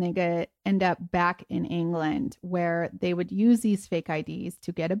 and then they end up back in England where they would use these fake IDs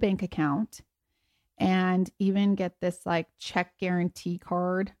to get a bank account and even get this like check guarantee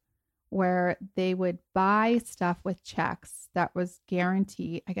card where they would buy stuff with checks that was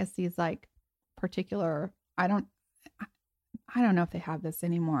guaranteed. I guess these like particular, I don't know if they have this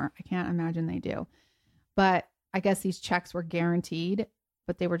anymore. I can't imagine they do. But I guess these checks were guaranteed,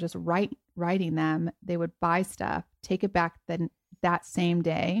 but they were just writing them. They would buy stuff, take it back that same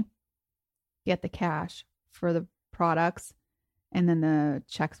day, get the cash for the products, and then the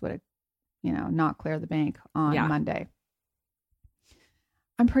checks would, not clear the bank on Monday.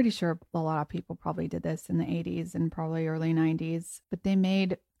 I'm pretty sure a lot of people probably did this in the 80s and probably early 90s, but they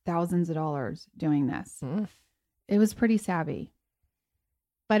made thousands of dollars doing this. Mm. It was pretty savvy,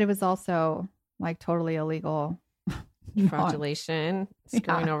 but it was also like totally illegal. Fraudulation,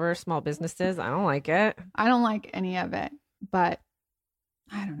 screwing over small businesses. I don't like it. I don't like any of it, but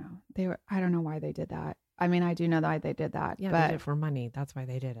I don't know. I don't know why they did that. I mean, I do know why they did that. Yeah, but they did it for money. That's why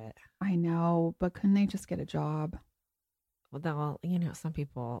they did it. I know, but couldn't they just get a job? Well, some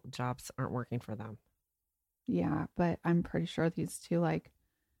people, jobs aren't working for them. Yeah, but I'm pretty sure these two like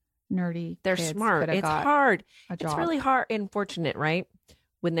nerdy They're kids smart. coulda It's got hard. a It's job. really hard and fortunate, right?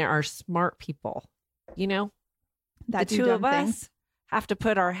 When there are smart people, that the do two of dumb us things. have to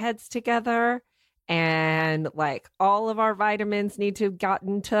put our heads together and like all of our vitamins need to have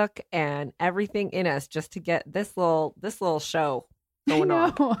gotten took and everything in us just to get this little show going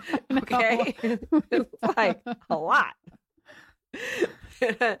on. Okay. It's like a lot.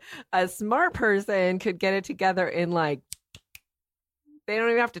 A smart person could get it together in like, they don't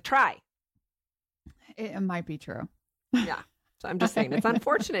even have to try. It might be true. Yeah. So I'm just saying it's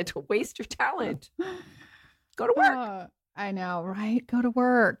unfortunate to waste your talent. Go to work. I know, right? Go to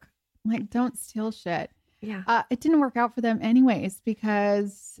work. Like, don't steal shit. Yeah. It didn't work out for them anyways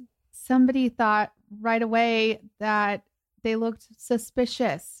because somebody thought right away that they looked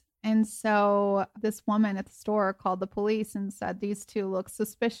suspicious. And so this woman at the store called the police and said, these two look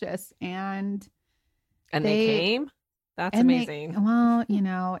suspicious. And they came? That's and amazing.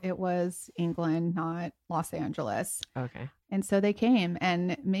 It was England, not Los Angeles. Okay. And so they came,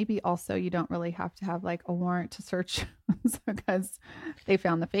 and maybe also you don't really have to have like a warrant to search because they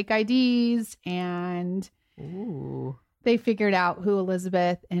found the fake IDs and Ooh. they figured out who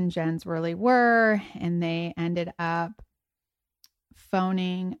Elizabeth and Jens really were. And they ended up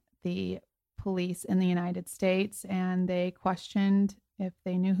phoning the police in the United States and they questioned if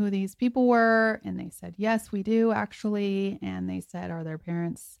they knew who these people were. And they said, yes, we do actually. And they said, are their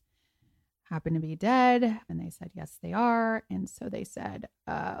parents happen to be dead? And they said, yes, they are. And so they said,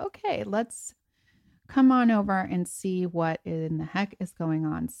 okay, let's come on over and see what in the heck is going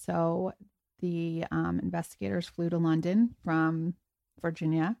on. So the investigators flew to London from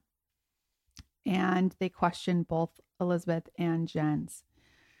Virginia and they questioned both Elizabeth and Jens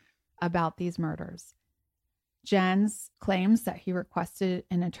about these murders. Jens claims that he requested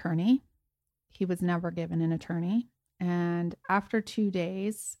an attorney. He was never given an attorney. And after 2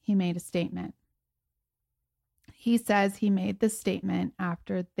 days, he made a statement. He says he made this statement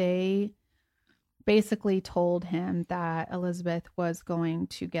after they basically told him that Elizabeth was going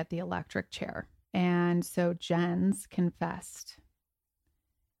to get the electric chair. And so Jens confessed.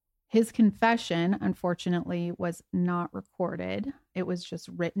 His confession, unfortunately, was not recorded. It was just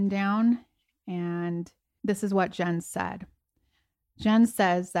written down. And this is what Jens said. Jens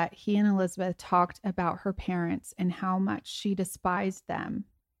says that he and Elizabeth talked about her parents and how much she despised them.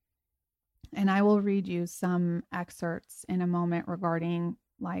 And I will read you some excerpts in a moment regarding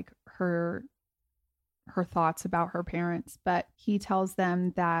like her thoughts about her parents. But he tells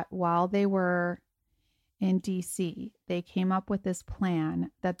them that while they were in DC, they came up with this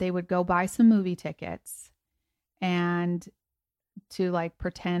plan that they would go buy some movie tickets and to like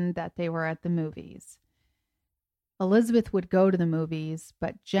pretend that they were at the movies. Elizabeth would go to the movies,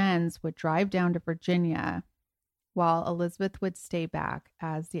 but Jens would drive down to Virginia while Elizabeth would stay back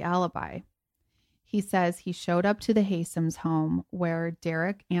as the alibi. He says he showed up to the Haysoms' home where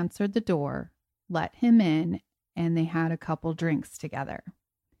Derek answered the door, let him in, and they had a couple drinks together.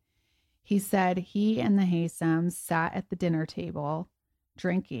 He said he and the Haysoms sat at the dinner table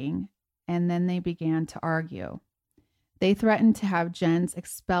drinking, and then they began to argue. They threatened to have Jens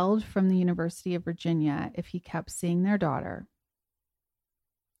expelled from the University of Virginia if he kept seeing their daughter.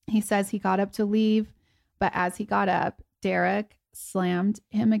 He says he got up to leave, but as he got up, Derek slammed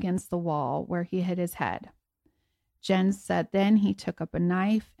him against the wall where he hit his head. Jens said then he took up a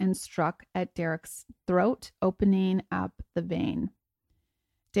knife and struck at Derek's throat, opening up the vein.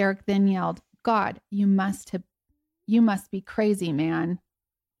 Derek then yelled, "God, you must be crazy, man."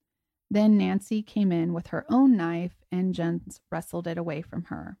 Then Nancy came in with her own knife and Jens wrestled it away from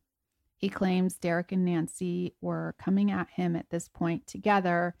her. He claims Derek and Nancy were coming at him at this point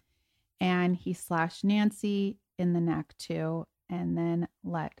together, and he slashed Nancy in the neck too and then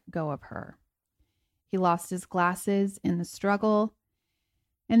let go of her. He lost his glasses in the struggle,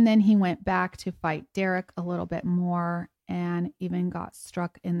 and then he went back to fight Derek a little bit more and even got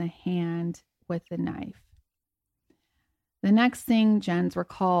struck in the hand with the knife. The next thing Jens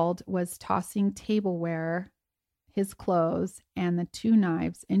recalled was tossing tableware, his clothes, and the 2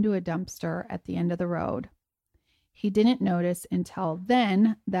 knives into a dumpster at the end of the road. He didn't notice until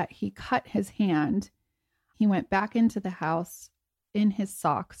then that he cut his hand. He went back into the house in his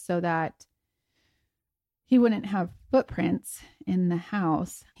socks so that he wouldn't have footprints in the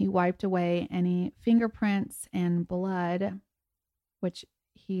house. He wiped away any fingerprints and blood, which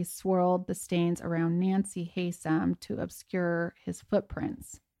he swirled the stains around Nancy Haysom to obscure his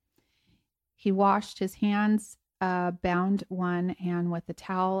footprints. He washed his hands, bound one hand with a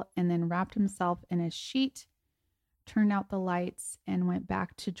towel, and then wrapped himself in a sheet, turned out the lights, and went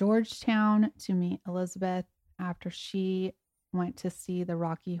back to Georgetown to meet Elizabeth after she went to see the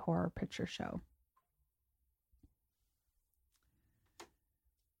Rocky Horror Picture Show.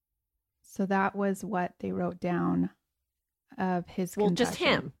 So that was what they wrote down of his confession. Just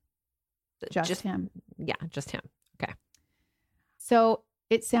him. Just him. Yeah, just him. Okay. So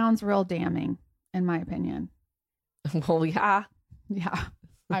it sounds real damning, in my opinion. Well, yeah. Yeah.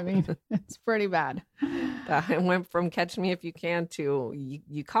 I mean, it's pretty bad. I went from catch me if you can to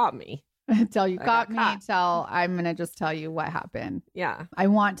you caught me. Till you caught me, till I'm going to just tell you what happened. Yeah. I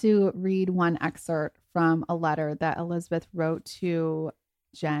want to read one excerpt from a letter that Elizabeth wrote to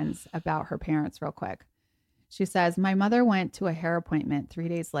Jens about her parents real quick. She says, "My mother went to a hair appointment 3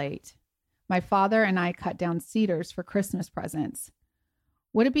 days late. My father and I cut down cedars for Christmas presents.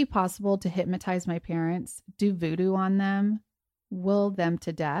 Would it be possible to hypnotize my parents, do voodoo on them, will them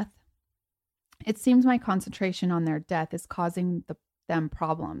to death? It seems my concentration on their death is causing them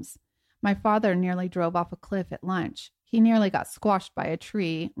problems. My father nearly drove off a cliff at lunch. He nearly got squashed by a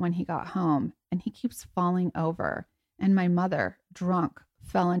tree when he got home, and he keeps falling over. And my mother, drunk,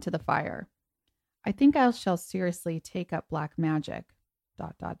 fell into the fire. I think I shall seriously take up black magic. ...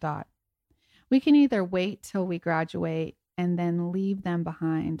 We can either wait till we graduate and then leave them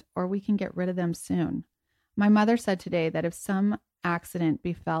behind, or we can get rid of them soon. My mother said today that if some accident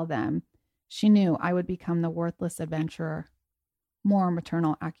befell them, she knew I would become the worthless adventurer. More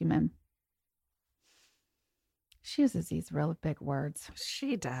maternal acumen." She uses these real big words.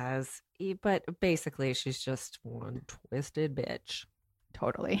 She does. But basically, she's just one twisted bitch.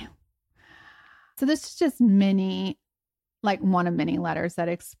 Totally. So this is just one of many letters that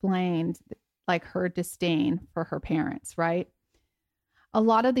explained like her disdain for her parents, right? A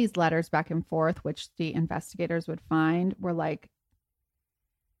lot of these letters back and forth, which the investigators would find, were like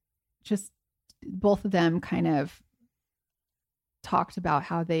just both of them kind of talked about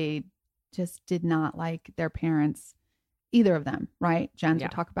how they just did not like their parents, either of them, right? Jens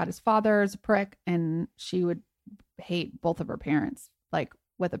would talk about his father as a prick, and she would hate both of her parents, like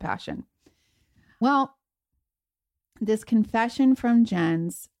with a passion. Well, this confession from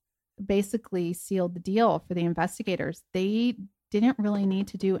Jens basically sealed the deal for the investigators. They didn't really need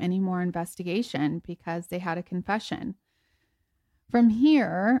to do any more investigation because they had a confession. From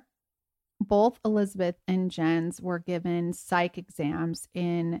here, both Elizabeth and Jens were given psych exams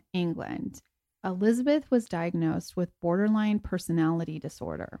in England. Elizabeth was diagnosed with borderline personality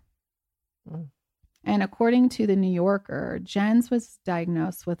disorder. And according to the New Yorker, Jens was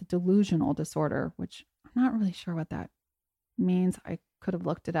diagnosed with delusional disorder, which I'm not really sure what that means. I could have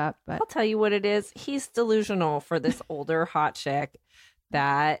looked it up, but I'll tell you what it is. He's delusional for this older hot chick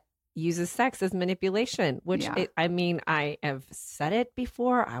that uses sex as manipulation, which I have said it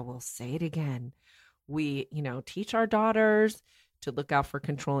before. I will say it again. We, teach our daughters to look out for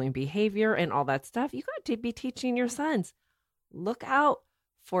controlling behavior and all that stuff. You got to be teaching your sons. Look out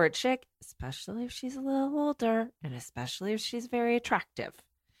for a chick, especially if she's a little older and especially if she's very attractive,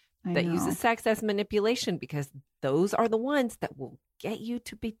 that uses sex as manipulation, because those are the ones that will get you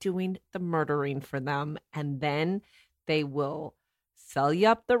to be doing the murdering for them. And then they will sell you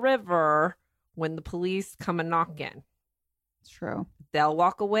up the river when the police come and knock in. True. They'll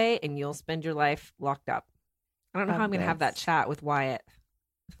walk away and you'll spend your life locked up. I don't know how I'm going to have that chat with Wyatt.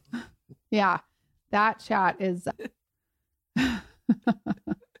 Yeah, that chat is...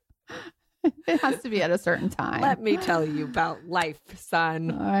 It has to be at a certain time. Let me tell you about life,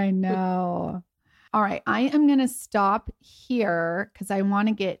 son. I know. All right. I am going to stop here because I want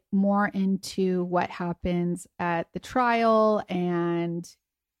to get more into what happens at the trial and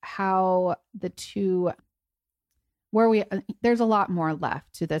how the two, there's a lot more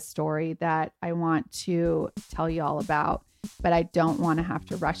left to this story that I want to tell you all about, but I don't want to have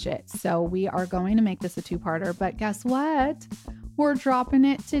to rush it. So we are going to make this a two-parter, but guess what? We're dropping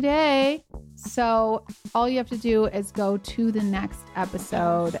it today. So all you have to do is go to the next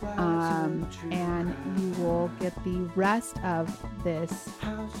episode and you will get the rest of this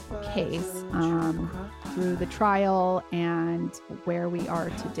case through the trial and where we are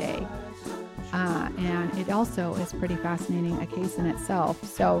today. And it also is pretty fascinating, a case in itself.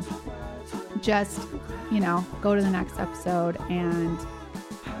 So just, go to the next episode and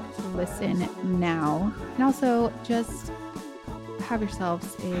listen now. And also just have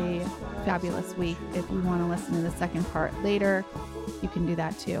yourselves a fabulous week. If you want to listen to the second part later, you can do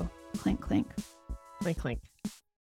that too. Clink, clink. Clink, clink.